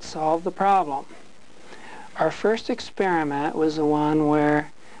 So let's solve the problem. Our first experiment was the one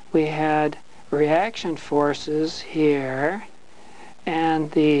where we had reaction forces here,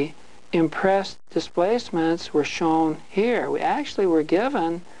 and the impressed displacements were shown here. We actually were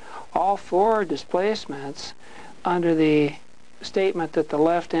given all 4 displacements under the statement that the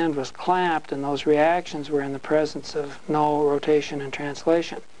left end was clamped and those reactions were in the presence of no rotation and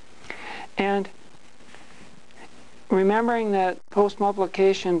translation. And remembering that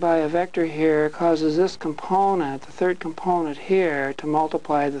post-multiplication by a vector here causes this component, the third component here, to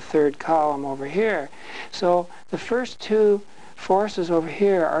multiply the third column over here. So the first 2 forces over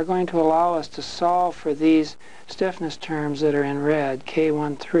here are going to allow us to solve for these stiffness terms that are in red,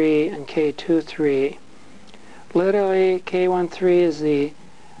 K13 and K23. Literally, K13 is the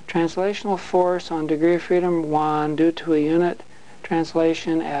translational force on degree of freedom 1 due to a unit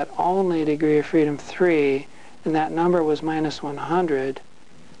translation at only degree of freedom 3, and that number was minus 100.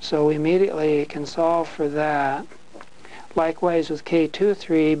 So we immediately can solve for that. Likewise with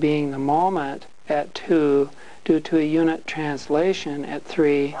K23 being the moment at 2 due to a unit translation at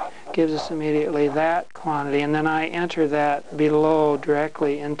 3 gives us immediately that quantity, and then I enter that below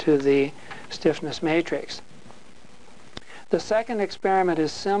directly into the stiffness matrix. The second experiment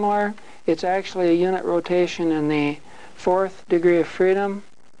is similar. It's actually a unit rotation in the 4th degree of freedom.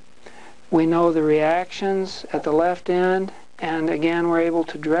 We know the reactions at the left end, and again we're able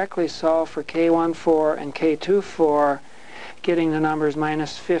to directly solve for K14 and K24, getting the numbers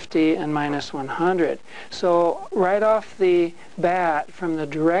minus 50 and minus 100. So right off the bat, from the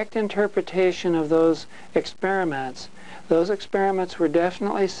direct interpretation of those experiments were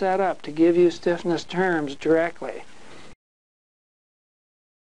definitely set up to give you stiffness terms directly.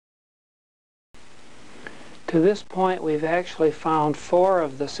 To this point, we've actually found 4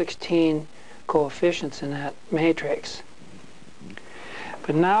 of the 16 coefficients in that matrix.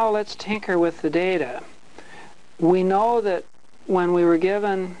 But now let's tinker with the data. We know that when we were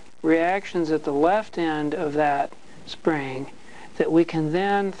given reactions at the left end of that spring, that we can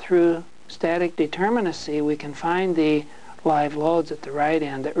then, through static determinacy, we can find the live loads at the right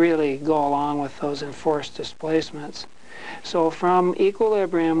end that really go along with those enforced displacements. So from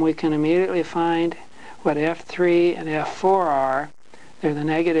equilibrium, we can immediately find what F3 and F4 are. They're the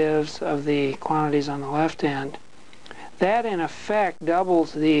negatives of the quantities on the left end. That, in effect,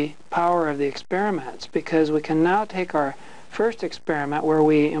 doubles the power of the experiments, because we can now take our first experiment where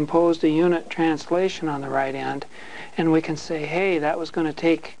we imposed a unit translation on the right end, and we can say, hey, that was going to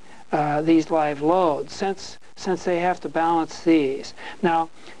take these live loads, since they have to balance these. Now,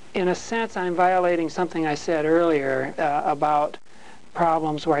 in a sense, I'm violating something I said earlier about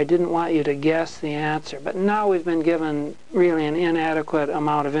problems where I didn't want you to guess the answer, but now we've been given really an inadequate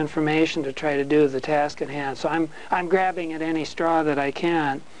amount of information to try to do the task at hand, so I'm grabbing at any straw that I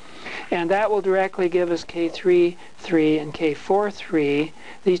can. And that will directly give us K33 and K43.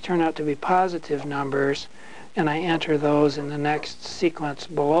 These turn out to be positive numbers, and I enter those in the next sequence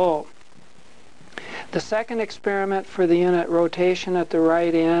below. The second experiment for the unit rotation at the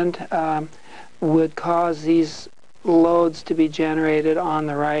right end would cause these loads to be generated on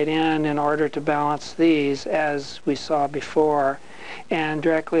the right end in order to balance these, as we saw before, and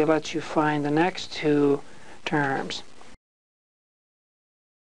directly lets you find the next 2 terms.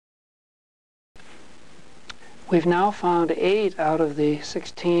 We've now found 8 out of the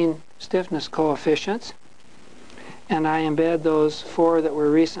 16 stiffness coefficients, and I embed those 4 that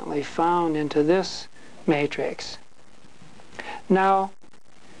were recently found into this matrix. Now,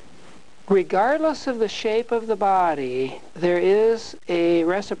 regardless of the shape of the body, there is a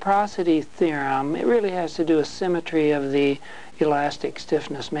reciprocity theorem. It really has to do with symmetry of the elastic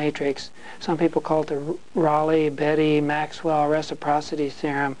stiffness matrix. Some people call it the Raleigh, Betty, Maxwell reciprocity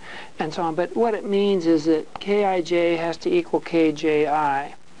theorem, and so on. But what it means is that Kij has to equal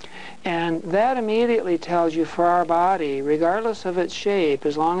Kji. And that immediately tells you for our body, regardless of its shape,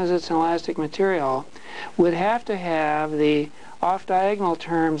 as long as it's an elastic material, would have to have the off-diagonal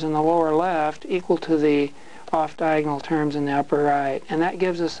terms in the lower left equal to the off-diagonal terms in the upper right. And that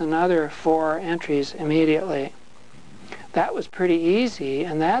gives us another 4 entries immediately. That was pretty easy,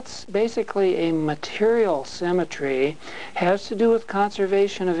 and that's basically a material symmetry. Has to do with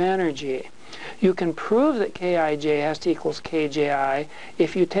conservation of energy. You can prove that Kij has to equals Kji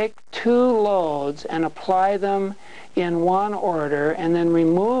if you take 2 loads and apply them in one order and then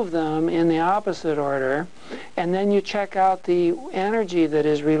remove them in the opposite order, and then you check out the energy that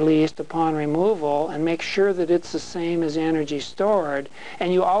is released upon removal and make sure that it's the same as energy stored,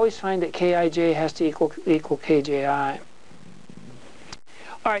 and you always find that Kij has to equal Kji.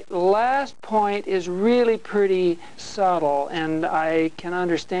 All right, the last point is really pretty subtle, and I can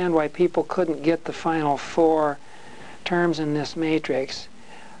understand why people couldn't get the final 4 terms in this matrix.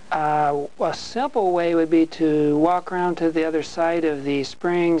 A simple way would be to walk around to the other side of the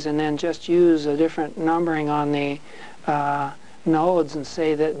springs and then just use a different numbering on the nodes and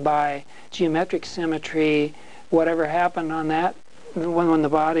say that by geometric symmetry, whatever happened on that when the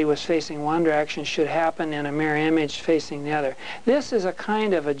body was facing one direction should happen in a mirror image facing the other. This is a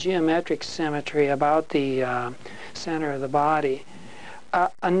kind of a geometric symmetry about the center of the body.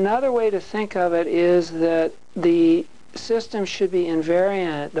 Another way to think of it is that the system should be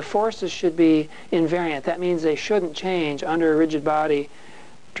invariant. The forces should be invariant. That means they shouldn't change under a rigid body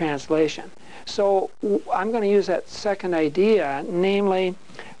translation. So I'm going to use that second idea, namely,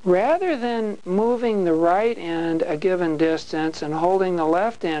 rather than moving the right end a given distance and holding the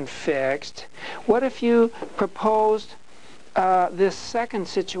left end fixed, what if you proposed this second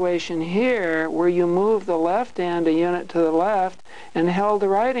situation here where you move the left end a unit to the left and held the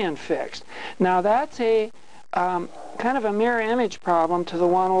right end fixed? Now that's a kind of a mirror image problem to the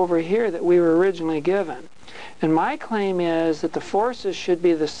one over here that we were originally given. And my claim is that the forces should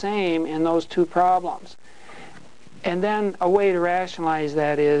be the same in those 2 problems. And then a way to rationalize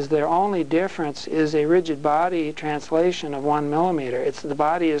that is their only difference is a rigid body translation of 1 millimeter. It's the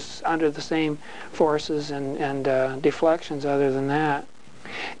body is under the same forces and deflections other than that.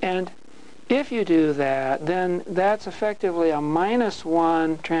 And if you do that, then that's effectively a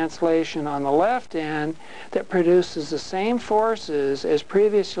 -1 translation on the left end that produces the same forces as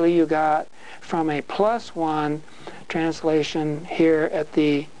previously you got from a +1 translation here at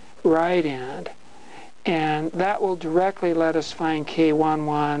the right end. And that will directly let us find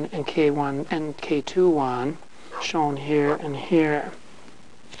K11 and K1 and K21 shown here and here.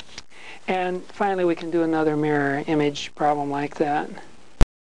 And finally we can do another mirror image problem like that.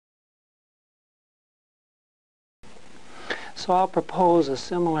 So I'll propose a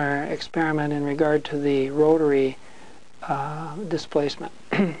similar experiment in regard to the rotary displacement.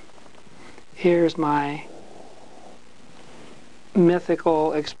 Here's my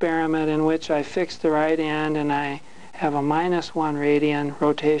mythical experiment in which I fix the right end and I have a -1 radian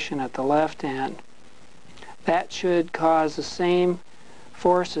rotation at the left end. That should cause the same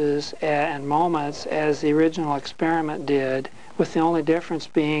forces and moments as the original experiment did, with the only difference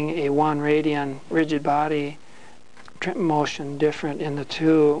being a 1 radian rigid body motion different in the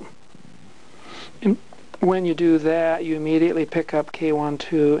 2. And when you do that, you immediately pick up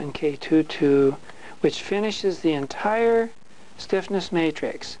K12 and K22, which finishes the entire stiffness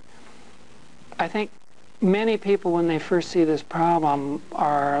matrix. I think many people, when they first see this problem,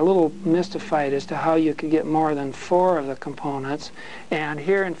 are a little mystified as to how you could get more than 4 of the components. And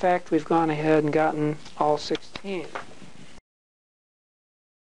here, in fact, we've gone ahead and gotten all 16.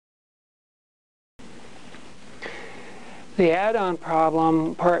 The add-on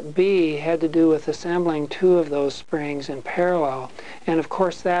problem, part B, had to do with assembling 2 of those springs in parallel. And of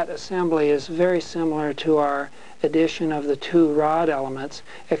course that assembly is very similar to our addition of the 2 rod elements,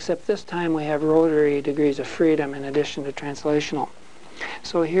 except this time we have rotary degrees of freedom in addition to translational.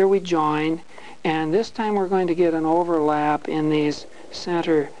 So here we join, and this time we're going to get an overlap in these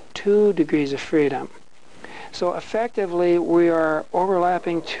center 2 degrees of freedom. So effectively we are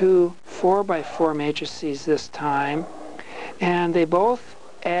overlapping 2 4x4 matrices this time, and they both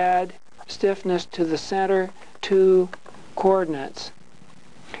add stiffness to the center 2 coordinates.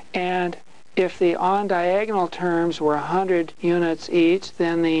 And if the on-diagonal terms were 100 units each,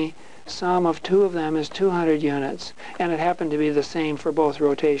 then the sum of 2 of them is 200 units, and it happened to be the same for both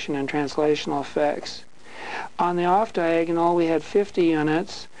rotation and translational effects. On the off-diagonal we had 50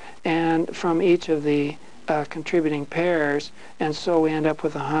 units and from each of the contributing pairs, and so we end up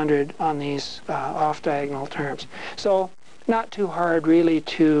with 100 on these off-diagonal terms. So not too hard really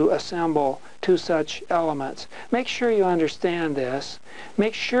to assemble two such elements. Make sure you understand this.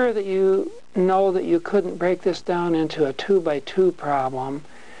 Make sure that you know that you couldn't break this down into a 2 by 2 problem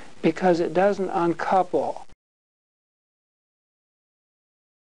because it doesn't uncouple.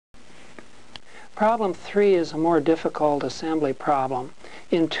 Problem 3 is a more difficult assembly problem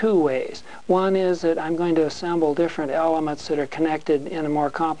in two ways. One is that I'm going to assemble different elements that are connected in a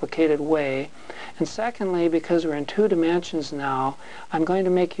more complicated way. And secondly, because we're in 2 dimensions now, I'm going to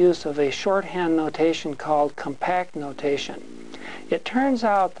make use of a shorthand notation called compact notation. It turns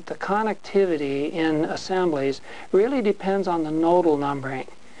out that the connectivity in assemblies really depends on the nodal numbering.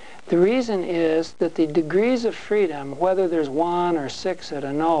 The reason is that the degrees of freedom, whether there's 1 or 6 at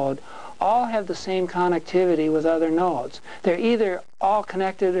a node, all have the same connectivity with other nodes. They're either all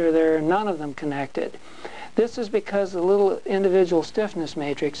connected or they're none of them connected. This is because the little individual stiffness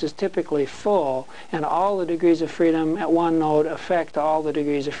matrix is typically full, and all the degrees of freedom at one node affect all the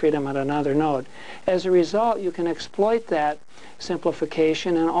degrees of freedom at another node. As a result, you can exploit that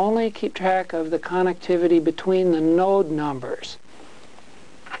simplification and only keep track of the connectivity between the node numbers.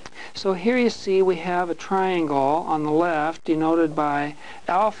 So here you see we have a triangle on the left denoted by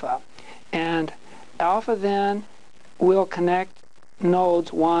alpha. And alpha then will connect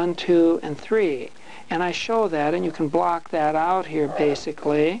nodes 1, 2, and 3. And I show that, and you can block that out here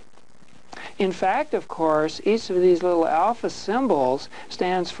basically. In fact, of course, each of these little alpha symbols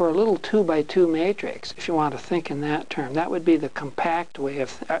stands for a little 2 by 2 matrix, if you want to think in that term. That would be the compact way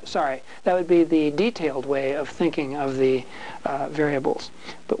of, that would be the detailed way of thinking of the variables.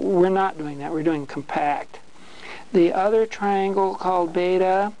 But we're not doing that, we're doing compact. The other triangle called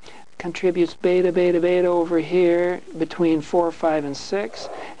beta contributes beta, beta, beta over here between 4, 5, and 6,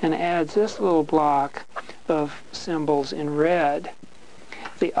 and adds this little block of symbols in red.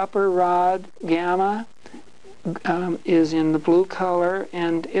 The upper rod, gamma, is in the blue color,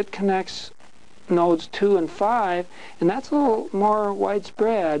 and it connects nodes 2 and 5, and that's a little more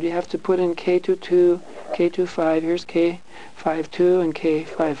widespread. You have to put in K22, K25, here's K52 and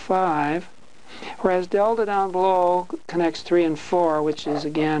K55. Whereas delta down below connects 3 and 4, which is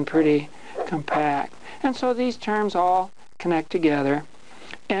again pretty compact. And so these terms all connect together.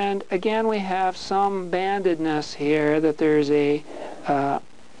 And again we have some bandedness here, that there's a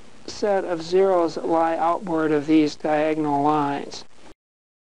set of zeros that lie outward of these diagonal lines.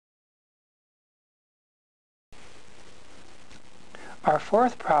 Our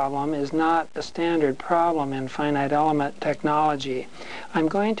fourth problem is not a standard problem in finite element technology. I'm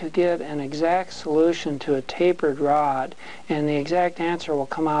going to get an exact solution to a tapered rod, and the exact answer will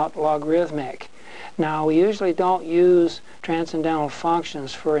come out logarithmic. Now, we usually don't use transcendental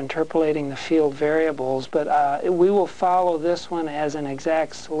functions for interpolating the field variables, but we will follow this one as an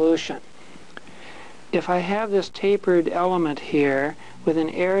exact solution. If I have this tapered element here with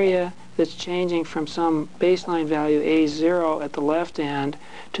an area that's changing from some baseline value A0 at the left end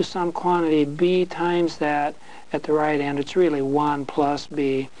to some quantity B times that at the right end, it's really 1 plus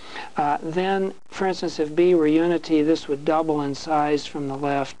B. Then, for instance, if B were unity, this would double in size from the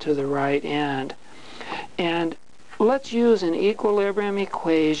left to the right end. And let's use an equilibrium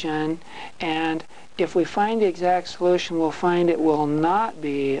equation, and if we find the exact solution, we'll find it will not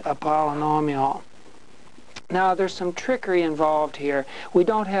be a polynomial. Now, there's some trickery involved here. We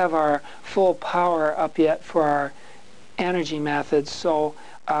don't have our full power up yet for our energy methods, so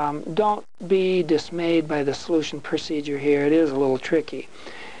don't be dismayed by the solution procedure here. It is a little tricky.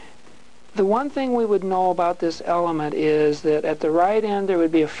 The one thing we would know about this element is that at the right end there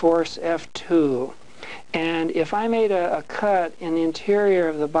would be a force F2. And if I made a cut in the interior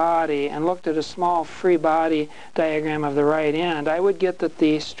of the body and looked at a small free body diagram of the right end, I would get that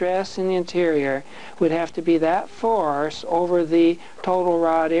the stress in the interior would have to be that force over the total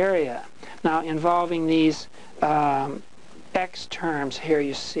rod area. Now, involving these X terms here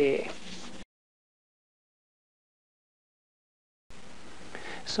you see.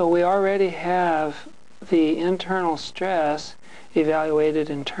 So we already have the internal stress evaluated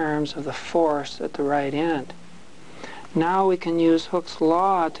in terms of the force at the right end. Now we can use Hooke's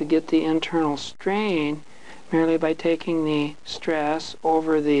law to get the internal strain merely by taking the stress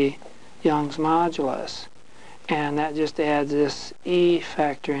over the Young's modulus. And that just adds this E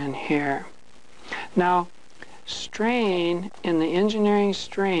factor in here. Now, strain, in the engineering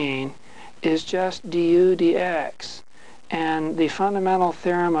strain, is just du dx. And the fundamental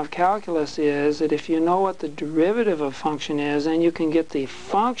theorem of calculus is that if you know what the derivative of function is, then you can get the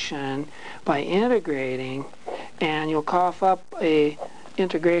function by integrating, and you'll cough up a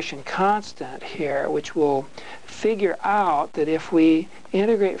integration constant here, which will figure out that if we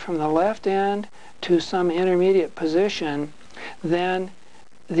integrate from the left end to some intermediate position, then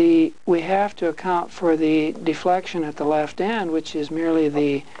we have to account for the deflection at the left end, which is merely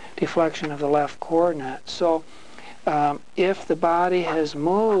the deflection of the left coordinate. So if the body has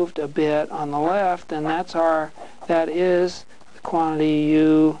moved a bit on the left, then that is the quantity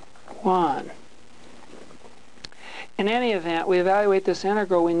U1. In any event, we evaluate this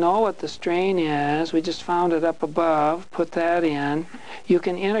integral. We know what the strain is. We just found it up above. Put that in. You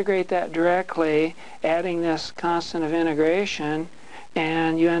can integrate that directly, adding this constant of integration,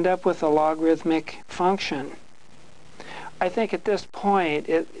 and you end up with a logarithmic function. I think at this point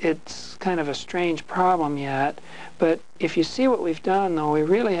it's kind of a strange problem yet, but if you see what we've done, though, we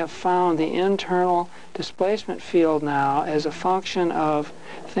really have found the internal displacement field now as a function of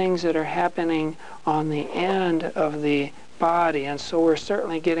things that are happening on the end of the body, and so we're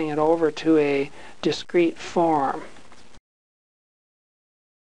certainly getting it over to a discrete form.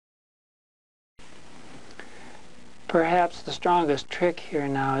 Perhaps the strongest trick here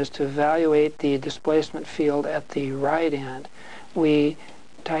now is to evaluate the displacement field at the right end. We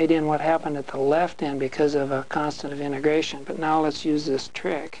tied in what happened at the left end because of a constant of integration, but now let's use this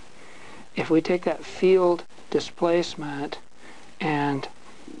trick. If we take that field displacement, and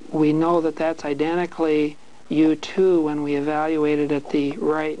we know that that's identically U2 when we evaluate it at the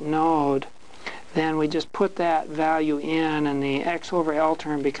right node, then we just put that value in, and the x over L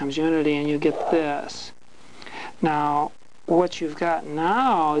term becomes unity, and you get this. Now, what you've got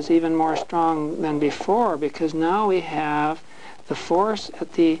now is even more strong than before, because now we have the force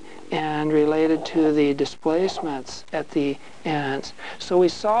at the end related to the displacements at the ends. So we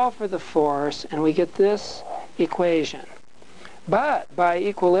solve for the force, and we get this equation. But by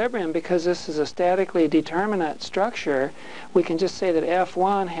equilibrium, because this is a statically determinate structure, we can just say that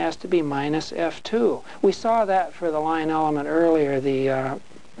F1 has to be minus F2. We saw that for the line element earlier, the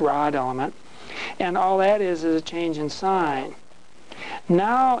rod element. And all that is a change in sign.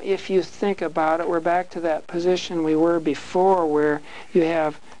 Now, if you think about it, we're back to that position we were before, where you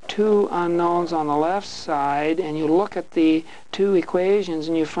have two unknowns on the left side, and you look at the two equations,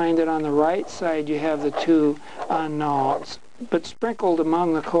 and you find that on the right side you have the two unknowns, but sprinkled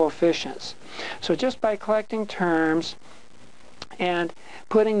among the coefficients. So just by collecting terms and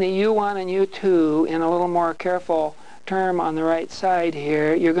putting the U1 and U2 in a little more careful term on the right side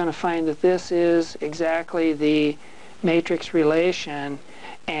here, you're going to find that this is exactly the matrix relation,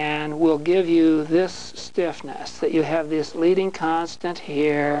 and will give you this stiffness, that you have this leading constant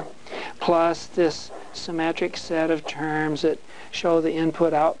here plus this symmetric set of terms that show the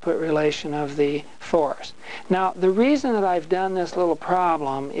input-output relation of the force. Now, the reason that I've done this little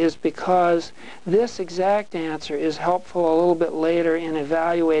problem is because this exact answer is helpful a little bit later in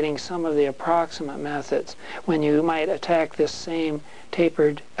evaluating some of the approximate methods when you might attack this same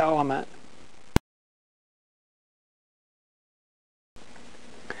tapered element.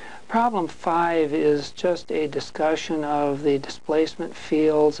 Problem 5 is just a discussion of the displacement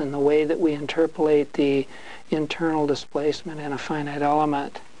fields and the way that we interpolate the internal displacement in a finite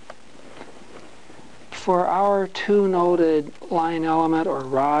element. For our two-noded line element or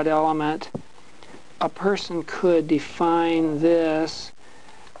rod element, a person could define this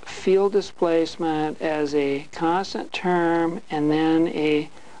field displacement as a constant term and then a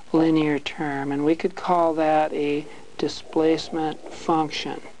linear term, and we could call that a displacement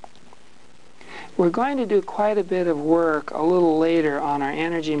function. We're going to do quite a bit of work a little later on our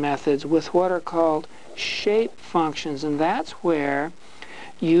energy methods with what are called shape functions, and that's where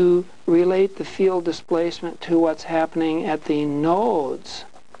you relate the field displacement to what's happening at the nodes.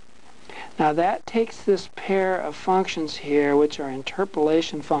 Now that takes this pair of functions here, which are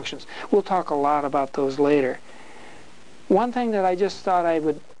interpolation functions. We'll talk a lot about those later. One thing that I just thought I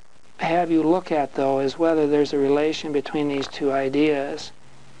would have you look at, though, is whether there's a relation between these two ideas.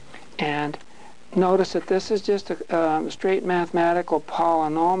 And notice that this is just a straight mathematical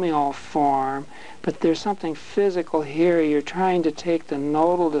polynomial form, but there's something physical here. You're trying to take the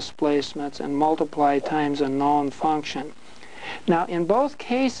nodal displacements and multiply times a known function. Now, in both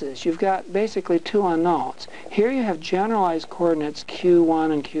cases, you've got basically two unknowns. Here you have generalized coordinates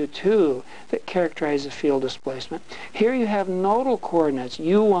Q1 and Q2 that characterize the field displacement. Here you have nodal coordinates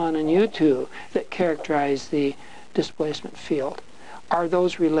U1 and U2 that characterize the displacement field. Are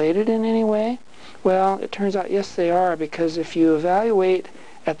those related in any way? Well, it turns out yes, they are, because if you evaluate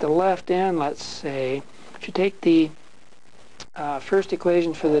at the left end, let's say, if you take the first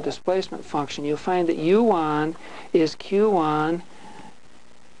equation for the displacement function, you'll find that U1 is Q1,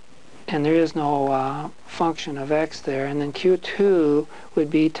 and there is no function of x there, and then Q2 would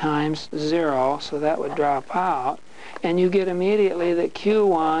be times 0, so that would drop out, and you get immediately that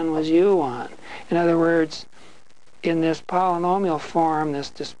Q1 was U1. In other words, in this polynomial form, this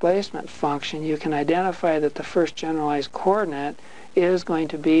displacement function, you can identify that the first generalized coordinate is going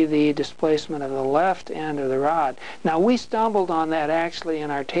to be the displacement of the left end of the rod. Now, we stumbled on that actually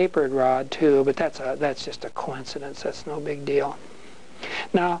in our tapered rod too, but that's just a coincidence. That's no big deal.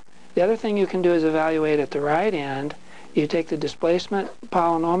 Now, the other thing you can do is evaluate at the right end. You take the displacement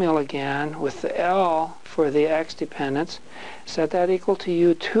polynomial again with the L for the x dependence, set that equal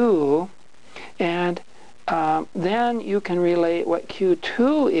to U2, and then you can relate what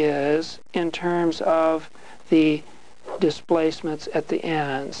Q2 is in terms of the displacements at the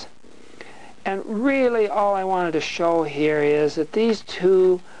ends. And really all I wanted to show here is that these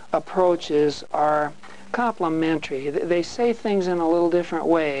two approaches are complementary. They say things in a little different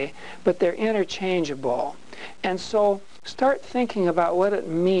way, but they're interchangeable. And so start thinking about what it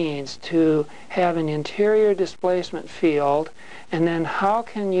means to have an interior displacement field, and then how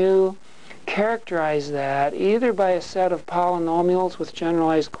can you characterize that either by a set of polynomials with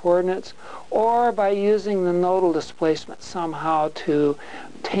generalized coordinates or by using the nodal displacement somehow to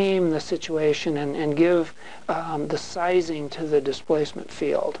tame the situation and give the sizing to the displacement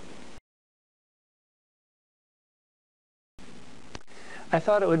field. I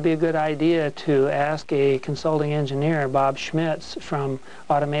thought it would be a good idea to ask a consulting engineer, Bob Schmitz from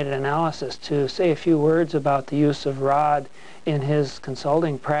Automated Analysis, to say a few words about the use of rod in his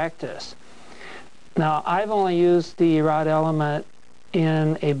consulting practice. Now, I've only used the rod element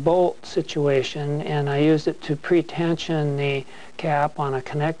in a bolt situation, and I used it to pre-tension the cap on a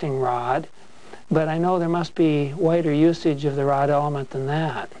connecting rod, but I know there must be wider usage of the rod element than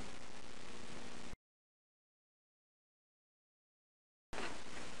that.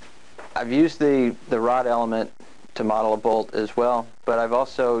 I've used the rod element to model a bolt as well, but I've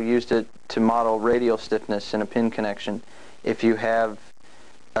also used it to model radial stiffness in a pin connection. If you have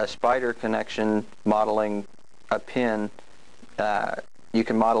a spider connection modeling a pin, you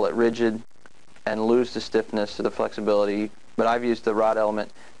can model it rigid and lose the stiffness or the flexibility, but I've used the rod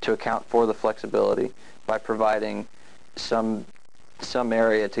element to account for the flexibility by providing some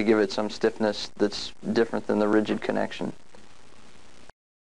area to give it some stiffness that's different than the rigid connection.